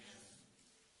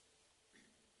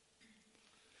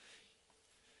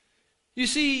 You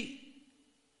see,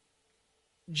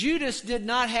 Judas did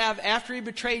not have, after he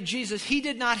betrayed Jesus, he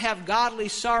did not have godly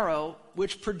sorrow,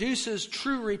 which produces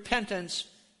true repentance,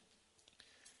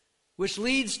 which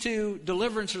leads to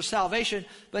deliverance or salvation,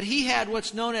 but he had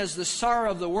what's known as the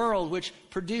sorrow of the world, which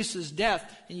produces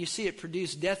death. And you see, it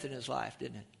produced death in his life,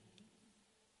 didn't it?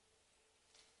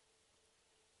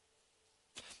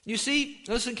 You see,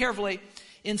 listen carefully,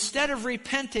 instead of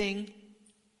repenting,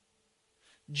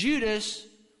 Judas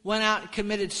went out and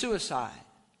committed suicide.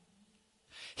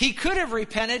 He could have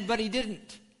repented, but he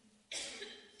didn't.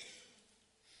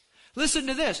 Listen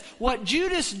to this. What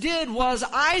Judas did was,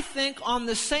 I think, on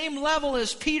the same level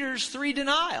as Peter's 3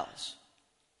 denials.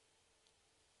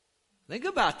 Think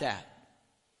about that.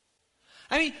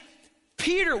 I mean,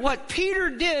 what Peter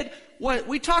did, what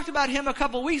we talked about him a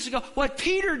couple weeks ago, what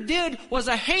Peter did was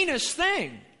a heinous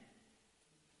thing.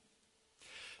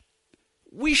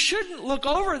 We shouldn't look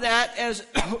over that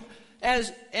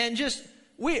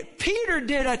Peter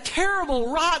did a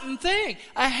terrible, rotten thing,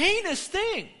 a heinous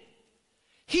thing.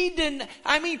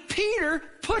 Peter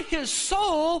put his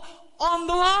soul on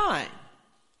the line.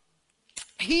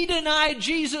 He denied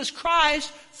Jesus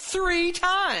Christ 3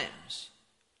 times.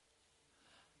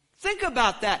 Think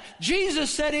about that.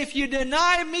 Jesus said, if you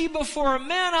deny me before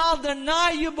men, I'll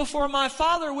deny you before my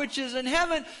Father which is in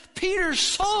heaven. Peter's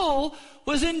soul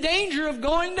was in danger of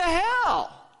going to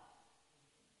hell.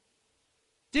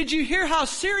 Did you hear how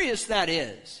serious that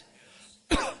is?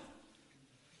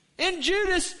 And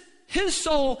Judas, his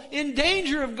soul in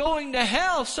danger of going to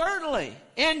hell, certainly.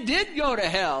 And did go to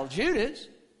hell, Judas.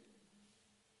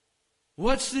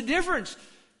 What's the difference?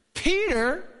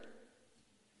 Peter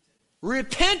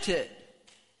repented.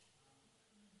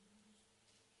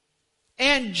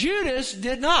 And Judas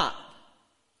did not.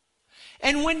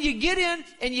 And when you get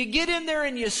in there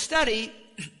and you study,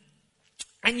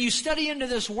 and you study into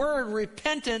this word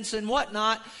repentance and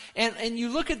whatnot, and you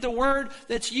look at the word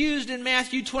that's used in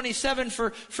Matthew 27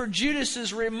 for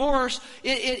Judas's remorse,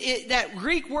 that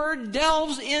Greek word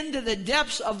delves into the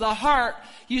depths of the heart.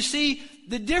 You see,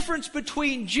 the difference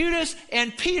between Judas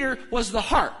and Peter was the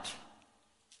heart.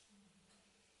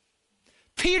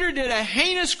 Peter did a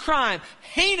heinous crime,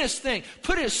 heinous thing,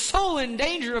 put his soul in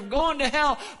danger of going to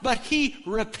hell, but he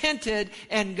repented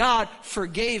and God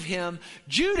forgave him.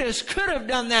 Judas could have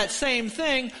done that same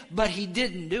thing, but he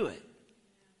didn't do it.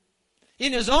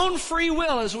 In his own free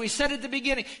will, as we said at the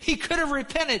beginning, he could have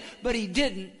repented, but he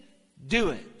didn't do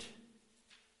it.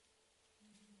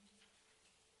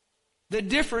 The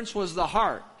difference was the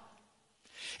heart.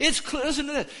 Listen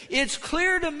to this. It's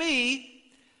clear to me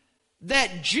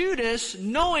that Judas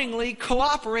knowingly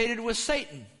cooperated with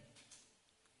Satan.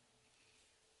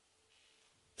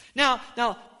 Now,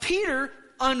 Peter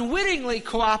unwittingly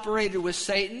cooperated with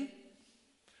Satan.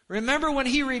 Remember when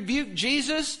he rebuked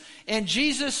Jesus, and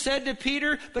Jesus said to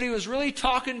Peter, but he was really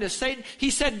talking to Satan, he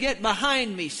said, "Get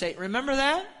behind me, Satan." Remember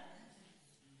that?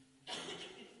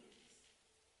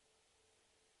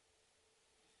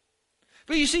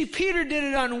 But you see, Peter did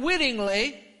it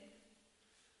unwittingly.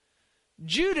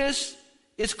 Judas,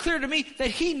 it's clear to me that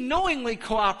he knowingly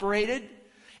cooperated.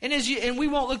 And we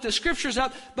won't look the scriptures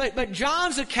up, but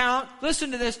John's account,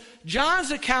 listen to this,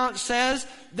 John's account says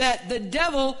that the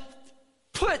devil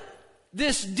put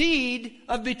this deed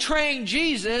of betraying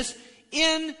Jesus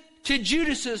into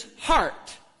Judas's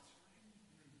heart.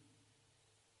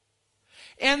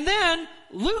 And then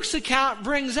Luke's account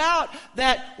brings out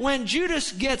that when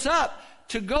Judas gets up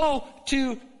to go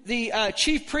to the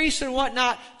chief priests and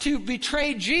whatnot to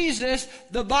betray Jesus,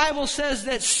 the Bible says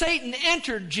that Satan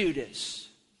entered Judas.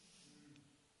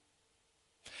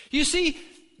 You see,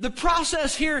 the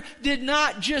process here did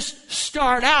not just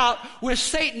start out with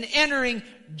Satan entering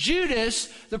Judas.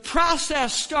 The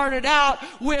process started out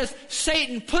with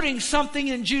Satan putting something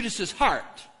in Judas's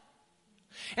heart.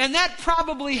 And that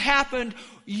probably happened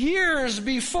years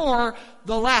before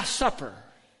the Last Supper.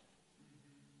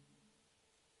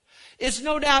 It's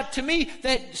no doubt to me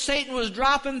that Satan was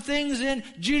dropping things in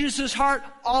Judas's heart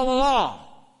all along.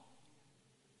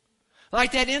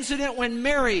 Like that incident when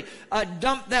Mary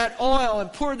dumped that oil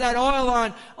and poured that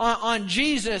oil on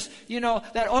Jesus. You know,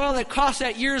 that oil that cost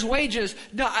that year's wages.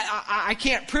 No, I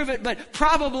can't prove it, but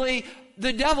probably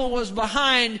the devil was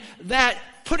behind that,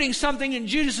 putting something in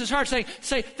Judas's heart,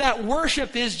 saying that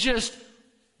worship is just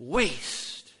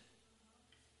waste.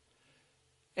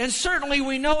 And certainly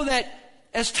we know that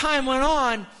as time went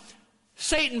on,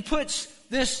 Satan puts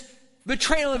this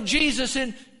betrayal of Jesus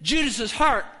in Judas's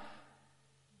heart.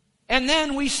 And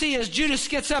then we see as Judas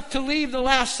gets up to leave the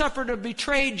Last Supper to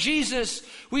betray Jesus,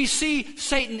 we see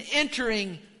Satan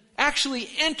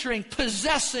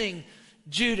possessing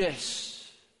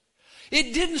Judas.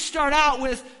 It didn't start out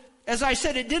with, as I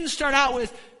said, it didn't start out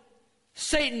with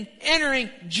Satan entering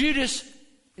Judas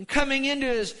and coming into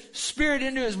his spirit,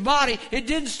 into his body. It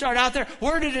didn't start out there.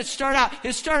 Where did it start out?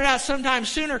 It started out sometime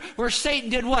sooner, where Satan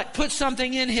did what? Put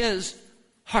something in his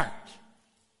heart.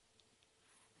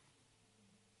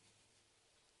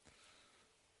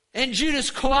 And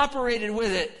Judas cooperated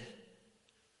with it.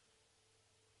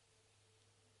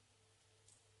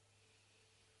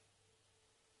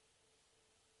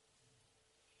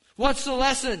 What's the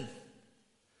lesson?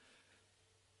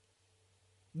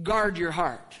 Guard your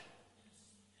heart.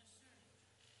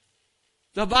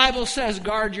 The Bible says,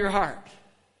 guard your heart,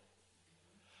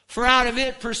 for out of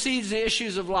it proceeds the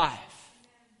issues of life.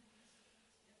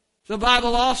 The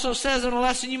Bible also says in a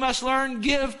lesson you must learn,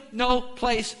 give no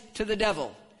place to the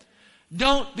devil.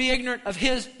 Don't be ignorant of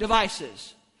his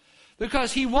devices,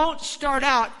 because he won't start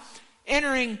out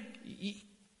entering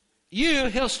you.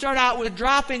 He'll start out with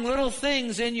dropping little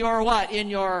things in your what? In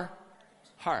your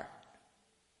heart.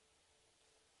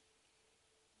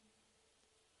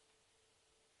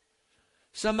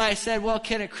 Somebody said, well,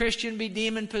 can a Christian be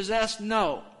demon-possessed?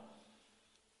 No.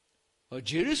 Well,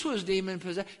 Judas was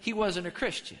demon-possessed. He wasn't a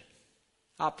Christian.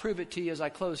 I'll prove it to you as I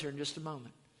close here in just a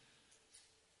moment.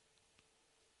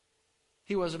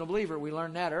 He wasn't a believer. We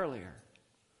learned that earlier.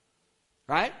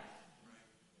 Right?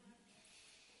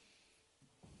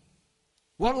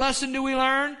 What lesson do we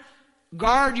learn?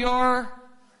 Guard your...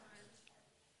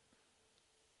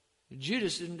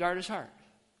 Judas didn't guard his heart.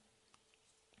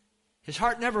 His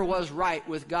heart never was right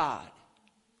with God.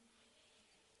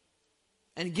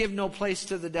 And give no place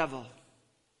to the devil.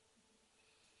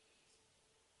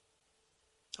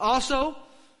 Also,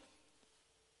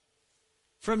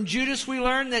 from Judas we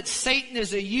learn that Satan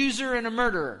is a user and a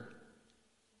murderer.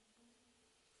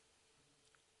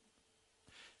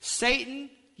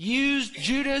 Satan used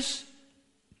Judas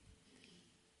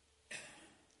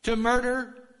to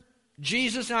murder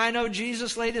Jesus. Now I know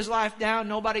Jesus laid his life down.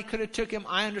 Nobody could have took him.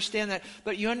 I understand that.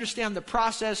 But you understand the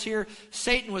process here.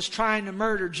 Satan was trying to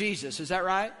murder Jesus. Is that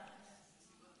right?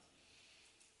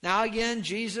 Now again,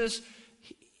 Jesus,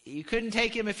 you couldn't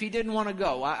take him if he didn't want to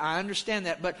go. I understand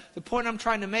that. But the point I'm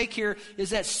trying to make here is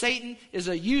that Satan is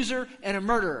a user and a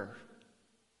murderer.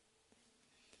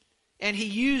 And he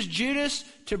used Judas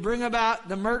to bring about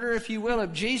the murder, if you will,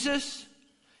 of Jesus.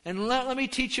 And let me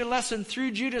teach you a lesson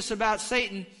through Judas about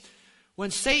Satan. When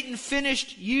Satan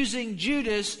finished using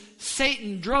Judas,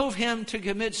 Satan drove him to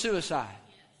commit suicide.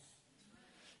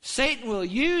 Satan will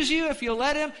use you if you'll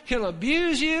let him. He'll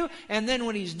abuse you. And then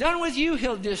when he's done with you,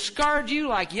 he'll discard you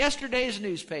like yesterday's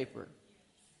newspaper.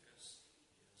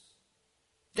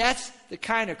 That's the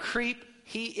kind of creep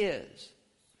he is.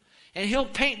 And he'll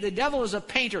paint, the devil is a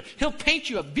painter. He'll paint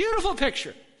you a beautiful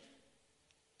picture.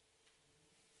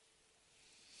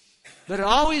 But it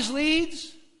always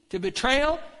leads to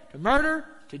betrayal, to murder,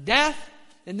 to death.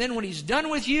 And then when he's done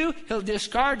with you, he'll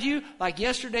discard you like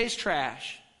yesterday's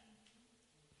trash.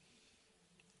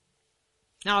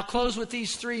 Now I'll close with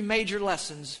these three major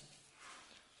lessons.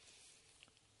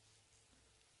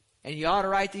 And you ought to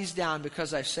write these down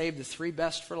because I've saved the three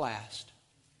best for last.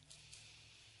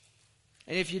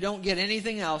 And if you don't get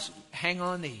anything else, hang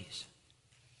on these.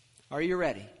 Are you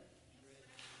ready?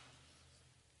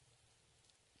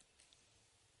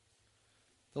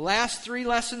 The last three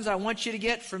lessons I want you to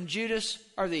get from Judas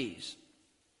are these.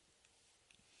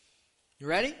 You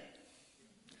ready?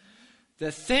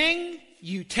 The thing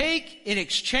you take in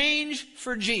exchange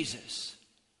for Jesus,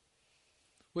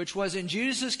 which was in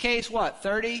Judas' case, what?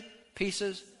 30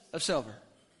 pieces of silver.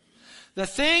 The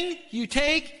thing you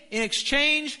take in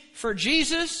exchange for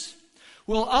Jesus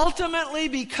will ultimately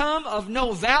become of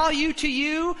no value to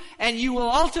you, and you will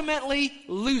ultimately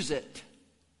lose it.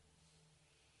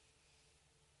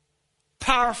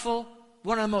 Powerful,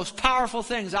 one of the most powerful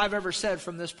things I've ever said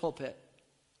from this pulpit.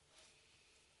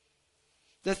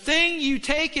 The thing you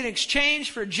take in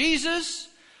exchange for Jesus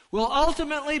will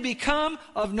ultimately become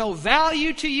of no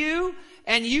value to you,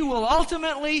 and you will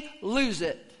ultimately lose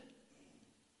it.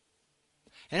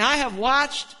 And I have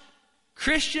watched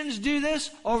Christians do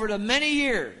this over the many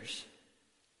years.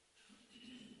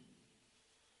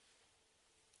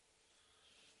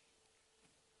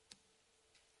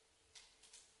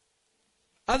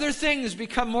 Other things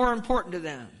become more important to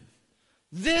them.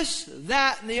 This,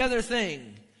 that, and the other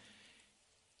thing.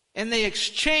 And they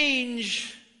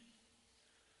exchange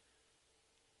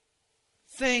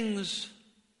things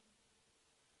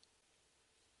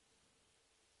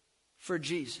for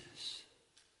Jesus.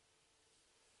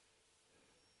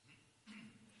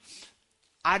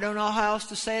 I don't know how else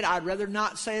to say it. I'd rather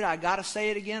not say it. I got to say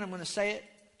it again. I'm going to say it.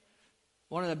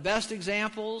 One of the best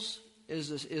examples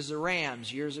is the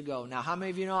Rams years ago. Now, how many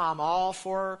of you know I'm all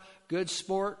for good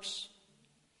sports?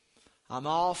 I'm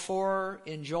all for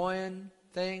enjoying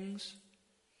things.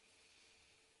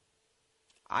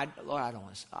 I don't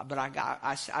want to, but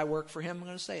I work for him. I'm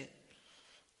going to say it.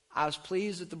 I was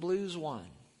pleased that the Blues won.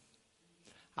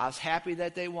 I was happy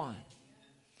that they won.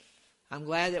 I'm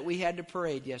glad that we had the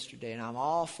parade yesterday, and I'm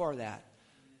all for that.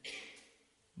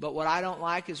 But what I don't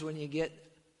like is when you get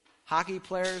hockey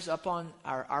players up on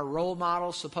our role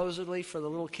models, supposedly for the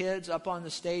little kids, up on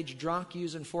the stage drunk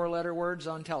using 4-letter words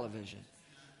on television.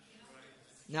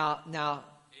 Now,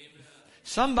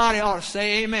 Somebody ought to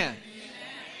say amen.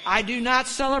 I do not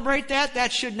celebrate that.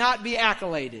 That should not be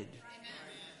accoladed.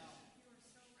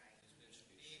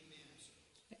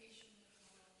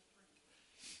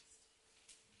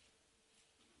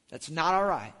 That's not all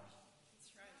right.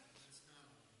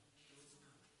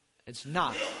 It's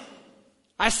not.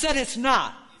 I said it's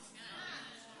not.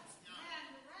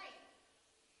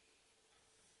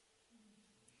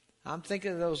 I'm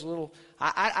thinking of those little,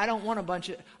 I don't want a bunch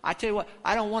of, I tell you what,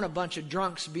 I don't want a bunch of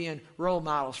drunks being role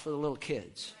models for the little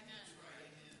kids.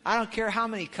 I don't care how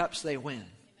many cups they win.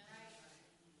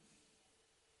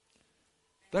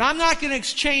 But I'm not going to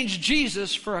exchange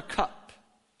Jesus for a cup.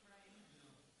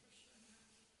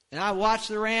 And I watched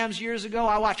the Rams years ago.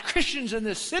 I watched Christians in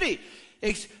this city.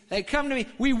 They come to me,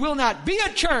 we will not be a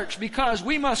church because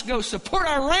we must go support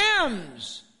our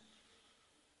Rams.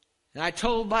 And I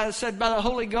said by the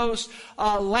Holy Ghost,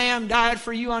 a lamb died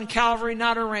for you on Calvary,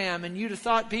 not a ram. And you'd have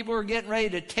thought people were getting ready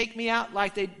to take me out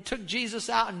like they took Jesus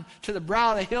out and to the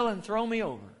brow of the hill and throw me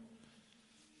over.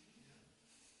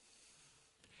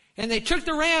 And they took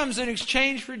the rams in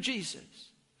exchange for Jesus.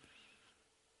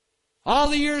 All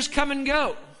the years come and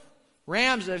go.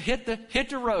 Rams have hit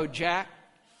the road, Jack.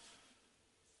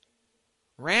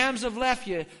 Rams have left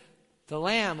you. The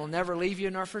lamb will never leave you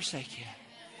nor forsake you.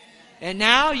 And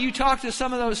now you talk to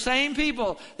some of those same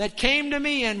people that came to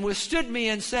me and withstood me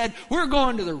and said, we're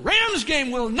going to the Rams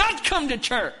game, we'll not come to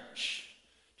church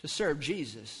to serve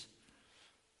Jesus.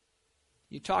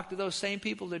 You talk to those same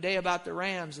people today about the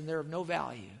Rams and they're of no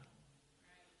value.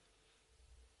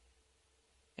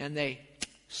 And they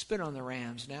spit on the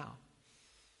Rams now.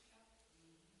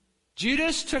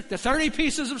 Judas took the 30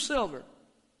 pieces of silver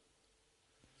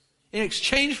in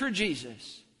exchange for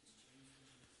Jesus.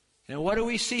 And what do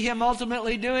we see him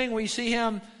ultimately doing? We see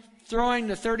him throwing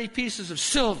the 30 pieces of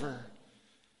silver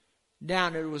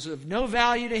down. It was of no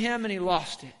value to him and he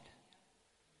lost it.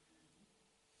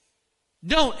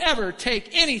 Don't ever take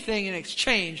anything in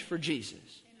exchange for Jesus.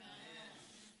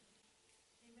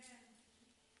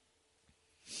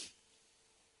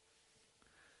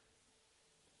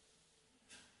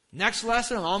 Next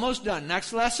lesson, I'm almost done.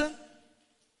 Next lesson.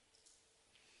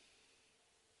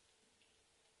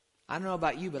 I don't know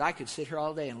about you, but I could sit here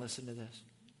all day and listen to this.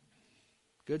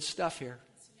 Good stuff here.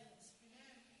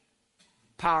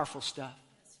 Powerful stuff.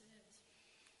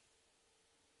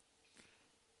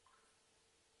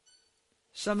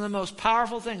 Some of the most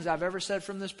powerful things I've ever said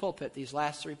from this pulpit, these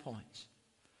last 3 points.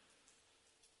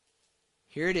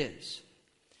 Here it is.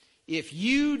 If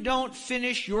you don't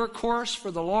finish your course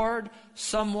for the Lord,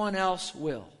 someone else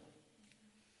will.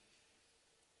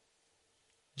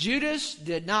 Judas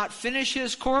did not finish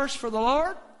his course for the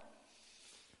Lord,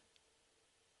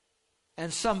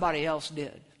 and somebody else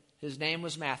did. His name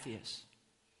was Matthias. Is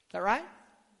that right?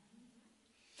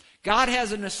 God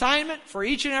has an assignment for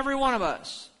each and every one of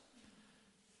us.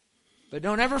 But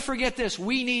don't ever forget this.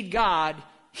 We need God.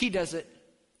 He doesn't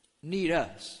need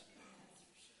us.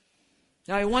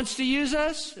 Now, He wants to use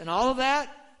us and all of that.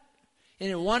 And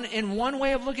in one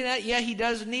way of looking at it, yeah, He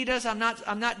does need us. I'm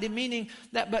not demeaning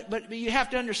that, but you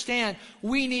have to understand,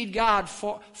 we need God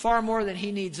far more than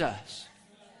He needs us.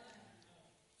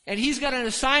 And He's got an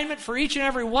assignment for each and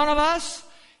every one of us,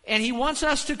 and He wants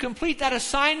us to complete that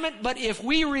assignment. But if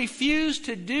we refuse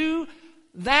to do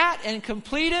that and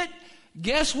complete it,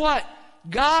 guess what?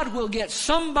 God will get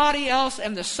somebody else,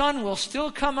 and the sun will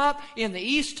still come up in the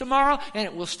east tomorrow, and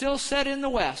it will still set in the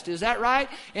west. Is that right?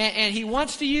 And He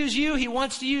wants to use you, He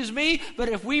wants to use me, but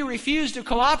if we refuse to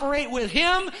cooperate with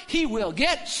Him, He will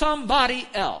get somebody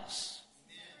else.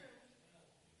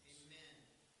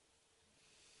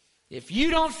 If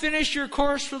you don't finish your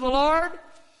course for the Lord,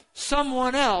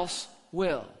 someone else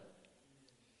will.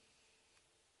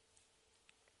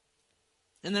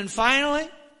 And then finally,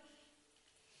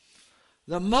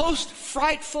 the most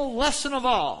frightful lesson of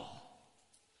all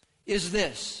is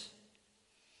this.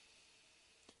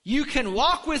 You can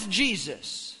walk with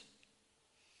Jesus,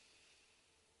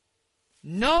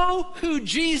 know who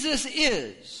Jesus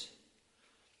is,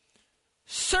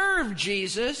 serve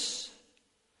Jesus,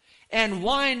 and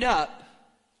wind up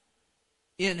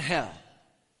in hell.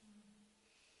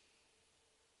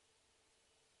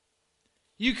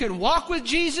 You can walk with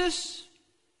Jesus.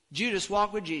 Judas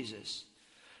walked with Jesus.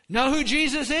 Know who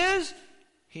Jesus is?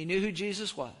 He knew who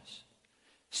Jesus was.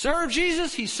 Serve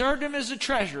Jesus? He served Him as a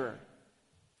treasurer.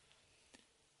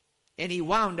 And he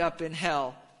wound up in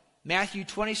hell. Matthew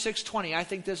 26:20. I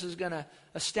think this is going to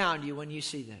astound you when you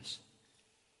see this.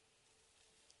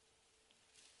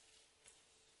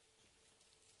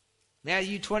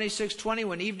 Matthew 26:20.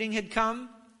 When evening had come,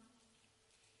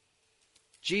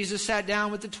 Jesus sat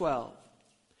down with the 12.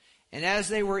 And as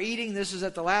they were eating, this is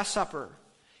at the Last Supper,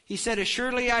 he said,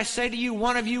 "Assuredly I say to you,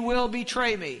 one of you will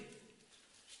betray me."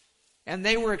 And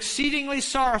they were exceedingly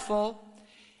sorrowful.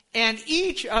 And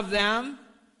each of them,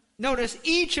 notice,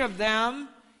 each of them,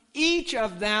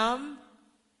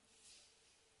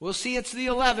 we'll see it's the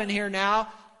 11 here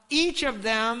now. Each of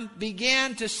them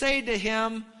began to say to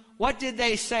him, what did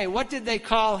they say? What did they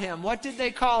call him? What did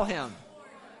they call him?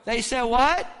 They said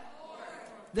what? Lord.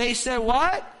 They said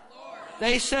what? Lord.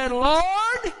 They said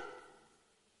Lord.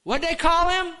 What did they call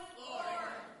him?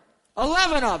 Lord.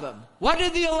 11 of them. What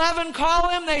did the 11 call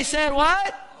him? They said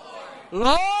what?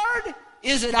 Lord. Lord,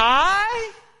 is it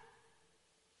I?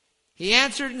 He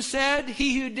answered and said,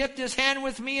 "He who dipped his hand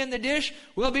with me in the dish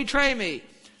will betray me.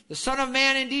 The Son of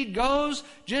Man indeed goes,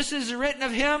 just as is written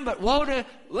of him, but woe to,"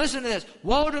 listen to this,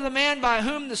 "woe to the man by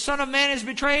whom the Son of Man is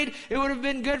betrayed. It would have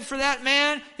been good for that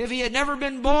man if he had never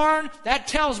been born." That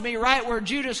tells me right where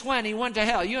Judas went. He went to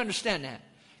hell. You understand that?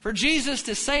 For Jesus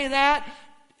to say that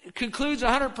concludes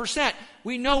 100%.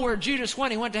 We know where Judas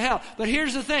went. He went to hell. But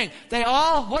here's the thing. They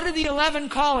all, what did the 11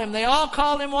 call him? They all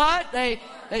called him what? They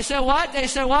said what? They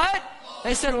said what?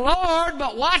 They said Lord,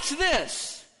 but watch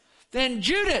this. Then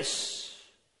Judas,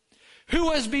 who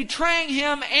was betraying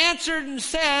him, answered and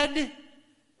said,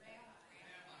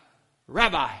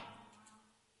 Rabbi,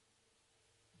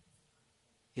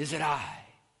 is it I?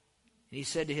 And he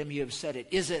said to him, "You have said it.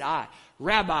 Is it I?"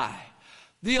 Rabbi.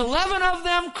 The 11 of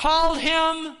them called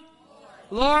him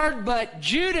Lord, but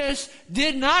Judas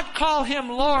did not call him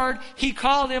Lord. He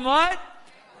called him what?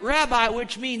 Rabbi,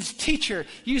 which means teacher.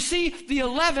 You see, the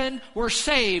 11 were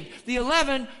saved. The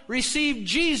 11 received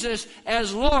Jesus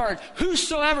as Lord.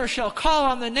 Whosoever shall call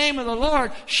on the name of the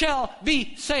Lord shall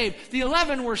be saved. The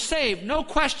 11 were saved. No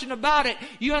question about it.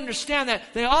 You understand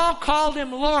that. They all called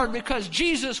him Lord because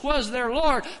Jesus was their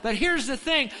Lord. But here's the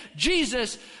thing.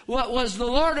 Jesus was the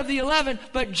Lord of the 11,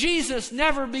 but Jesus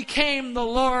never became the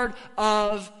Lord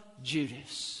of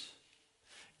Judas.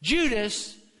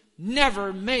 Judas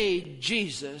never made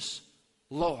Jesus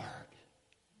Lord.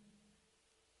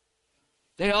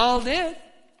 They all did.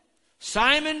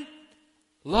 Simon,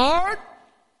 Lord.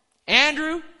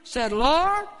 Andrew said,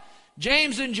 Lord.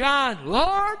 James and John,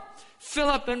 Lord.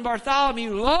 Philip and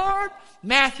Bartholomew, Lord.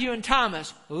 Matthew and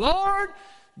Thomas, Lord.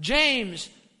 James,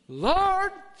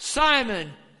 Lord.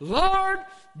 Simon, Lord.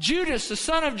 Judas, the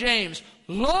son of James,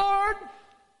 Lord.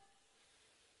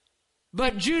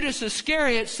 But Judas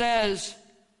Iscariot says,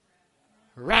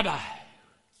 Rabbi,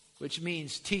 which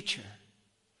means teacher.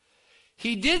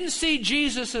 He didn't see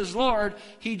Jesus as Lord.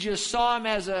 He just saw him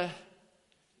as a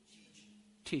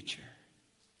teacher.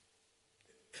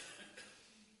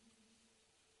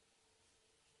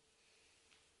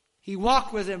 He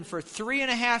walked with him for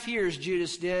 3.5 years,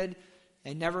 Judas did,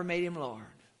 and never made him Lord.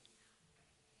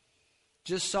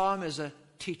 Just saw him as a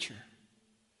teacher.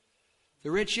 The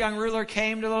rich young ruler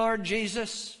came to the Lord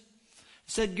Jesus,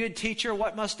 said, "Good teacher,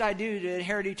 what must I do to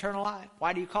inherit eternal life?"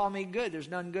 "Why do you call me good? There's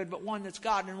none good but one, that's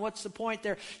God." And what's the point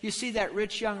there? You see, that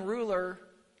rich young ruler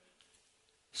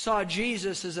saw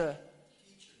Jesus as a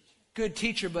good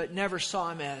teacher, but never saw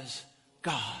him as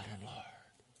God and Lord.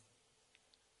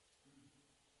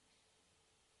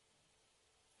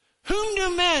 Whom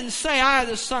do men say I,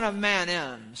 the Son of Man,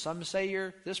 am? Some say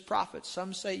you're this prophet.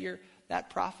 Some say you're that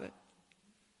prophet.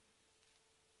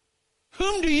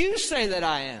 Whom do you say that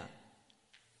I am?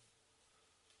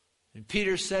 And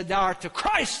Peter said, "Thou art the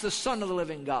Christ, the Son of the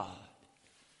living God."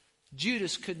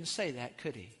 Judas couldn't say that,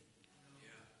 could he?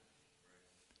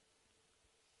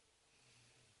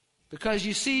 Because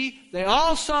you see, they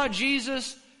all saw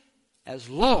Jesus as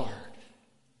Lord.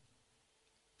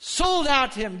 Sold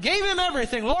out to him, gave him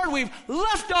everything. "Lord, we've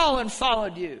left all and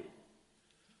followed you."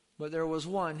 But there was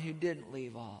one who didn't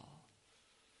leave all.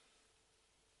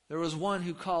 There was one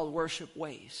who called worship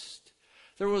waste.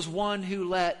 There was one who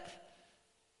let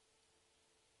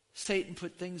Satan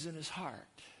put things in his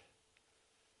heart,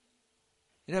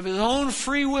 and of his own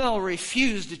free will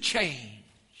refused to change.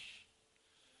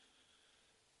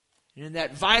 And in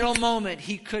that vital moment,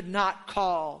 he could not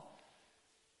call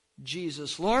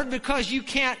Jesus Lord, because you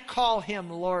can't call him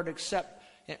Lord except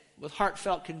with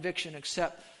heartfelt conviction,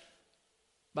 except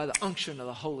by the unction of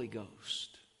the Holy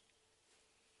Ghost.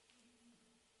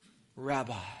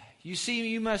 Rabbi. You see,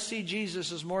 you must see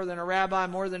Jesus as more than a rabbi,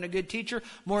 more than a good teacher,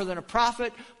 more than a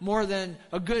prophet, more than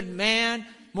a good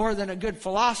man, more than a good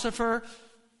philosopher.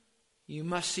 You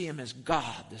must see him as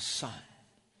God the Son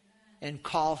and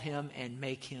call him and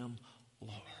make him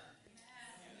Lord.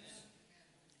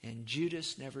 And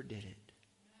Judas never did it.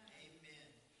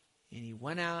 And he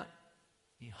went out,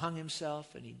 he hung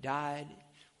himself, and he died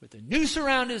with a noose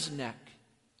around his neck.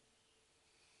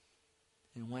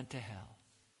 and went to hell.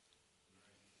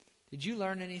 Did you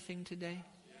learn anything today?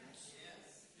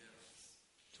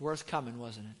 It's worth coming,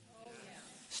 wasn't it?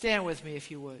 Stand with me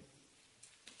if you would.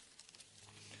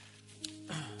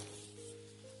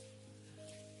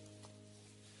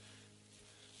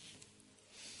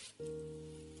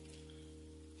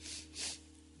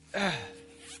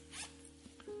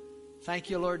 Thank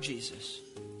you, Lord Jesus.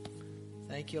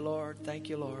 Thank you, Lord. Thank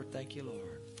you, Lord. Thank you,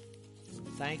 Lord.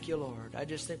 Thank you, Lord. I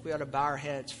just think we ought to bow our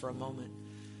heads for a moment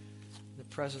in the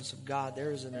presence of God.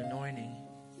 There is an anointing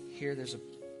here. There's a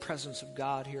presence of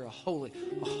God here, a holy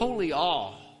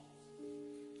awe.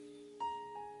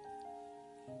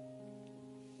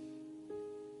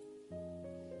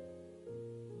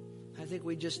 I think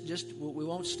we we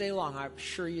won't stay long. I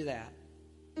assure you that.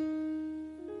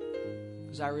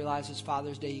 Because I realize it's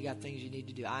Father's Day, you got things you need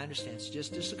to do. I understand. It's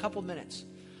just a couple minutes.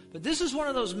 But this is one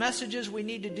of those messages we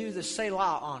need to do the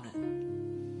Selah on it.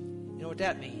 You know what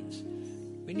that means?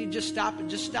 We need to just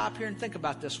stop here and think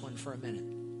about this one for a minute.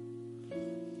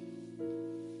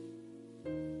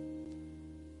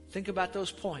 Think about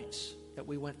those points that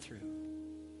we went through.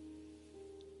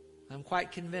 I'm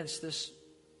quite convinced this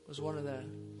was one of the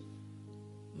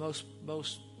most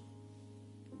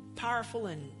powerful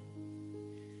and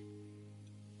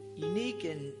unique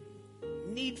and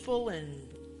needful, and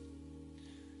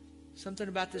something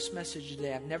about this message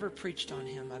today. I've never preached on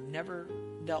him. I've never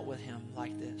dealt with him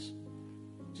like this.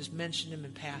 Just mentioned him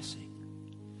in passing.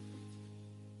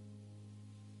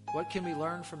 What can we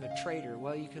learn from a traitor?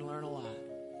 Well, you can learn a lot.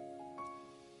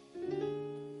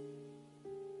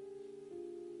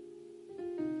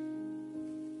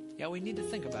 Yeah, we need to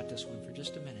think about this one for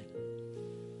just a minute.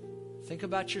 Think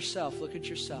about yourself. Look at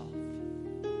yourself.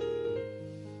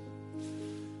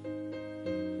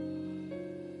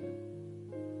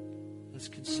 Let's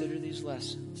consider these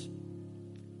lessons.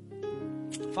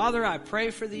 Father, I pray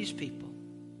for these people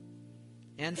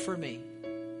and for me,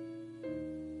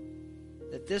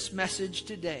 that this message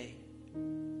today,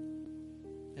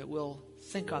 that we'll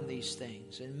think on these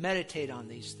things and meditate on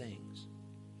these things.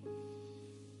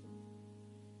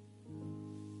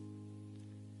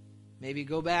 Maybe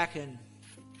go back and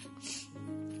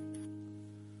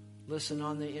listen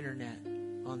on the internet,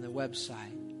 on the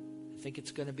website. I think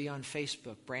it's going to be on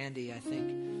Facebook. Brandy, I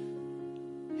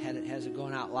think, has it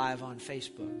going out live on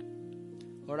Facebook.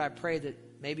 Lord, I pray that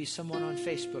maybe someone on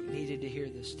Facebook needed to hear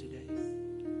this today.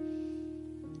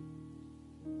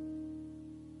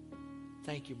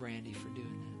 Thank you, Brandy, for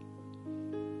doing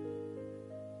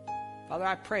that. Father,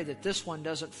 I pray that this one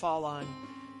doesn't fall on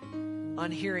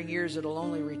unhearing ears that'll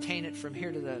only retain it from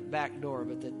here to the back door,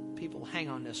 but that people hang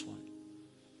on this one.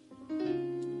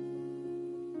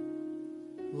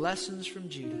 Lessons from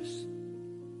Judas.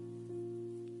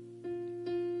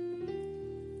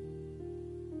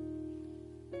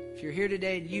 If you're here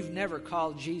today and you've never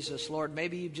called Jesus Lord,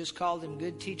 maybe you've just called him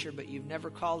good teacher, but you've never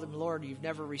called him Lord, you've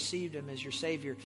never received him as your Savior,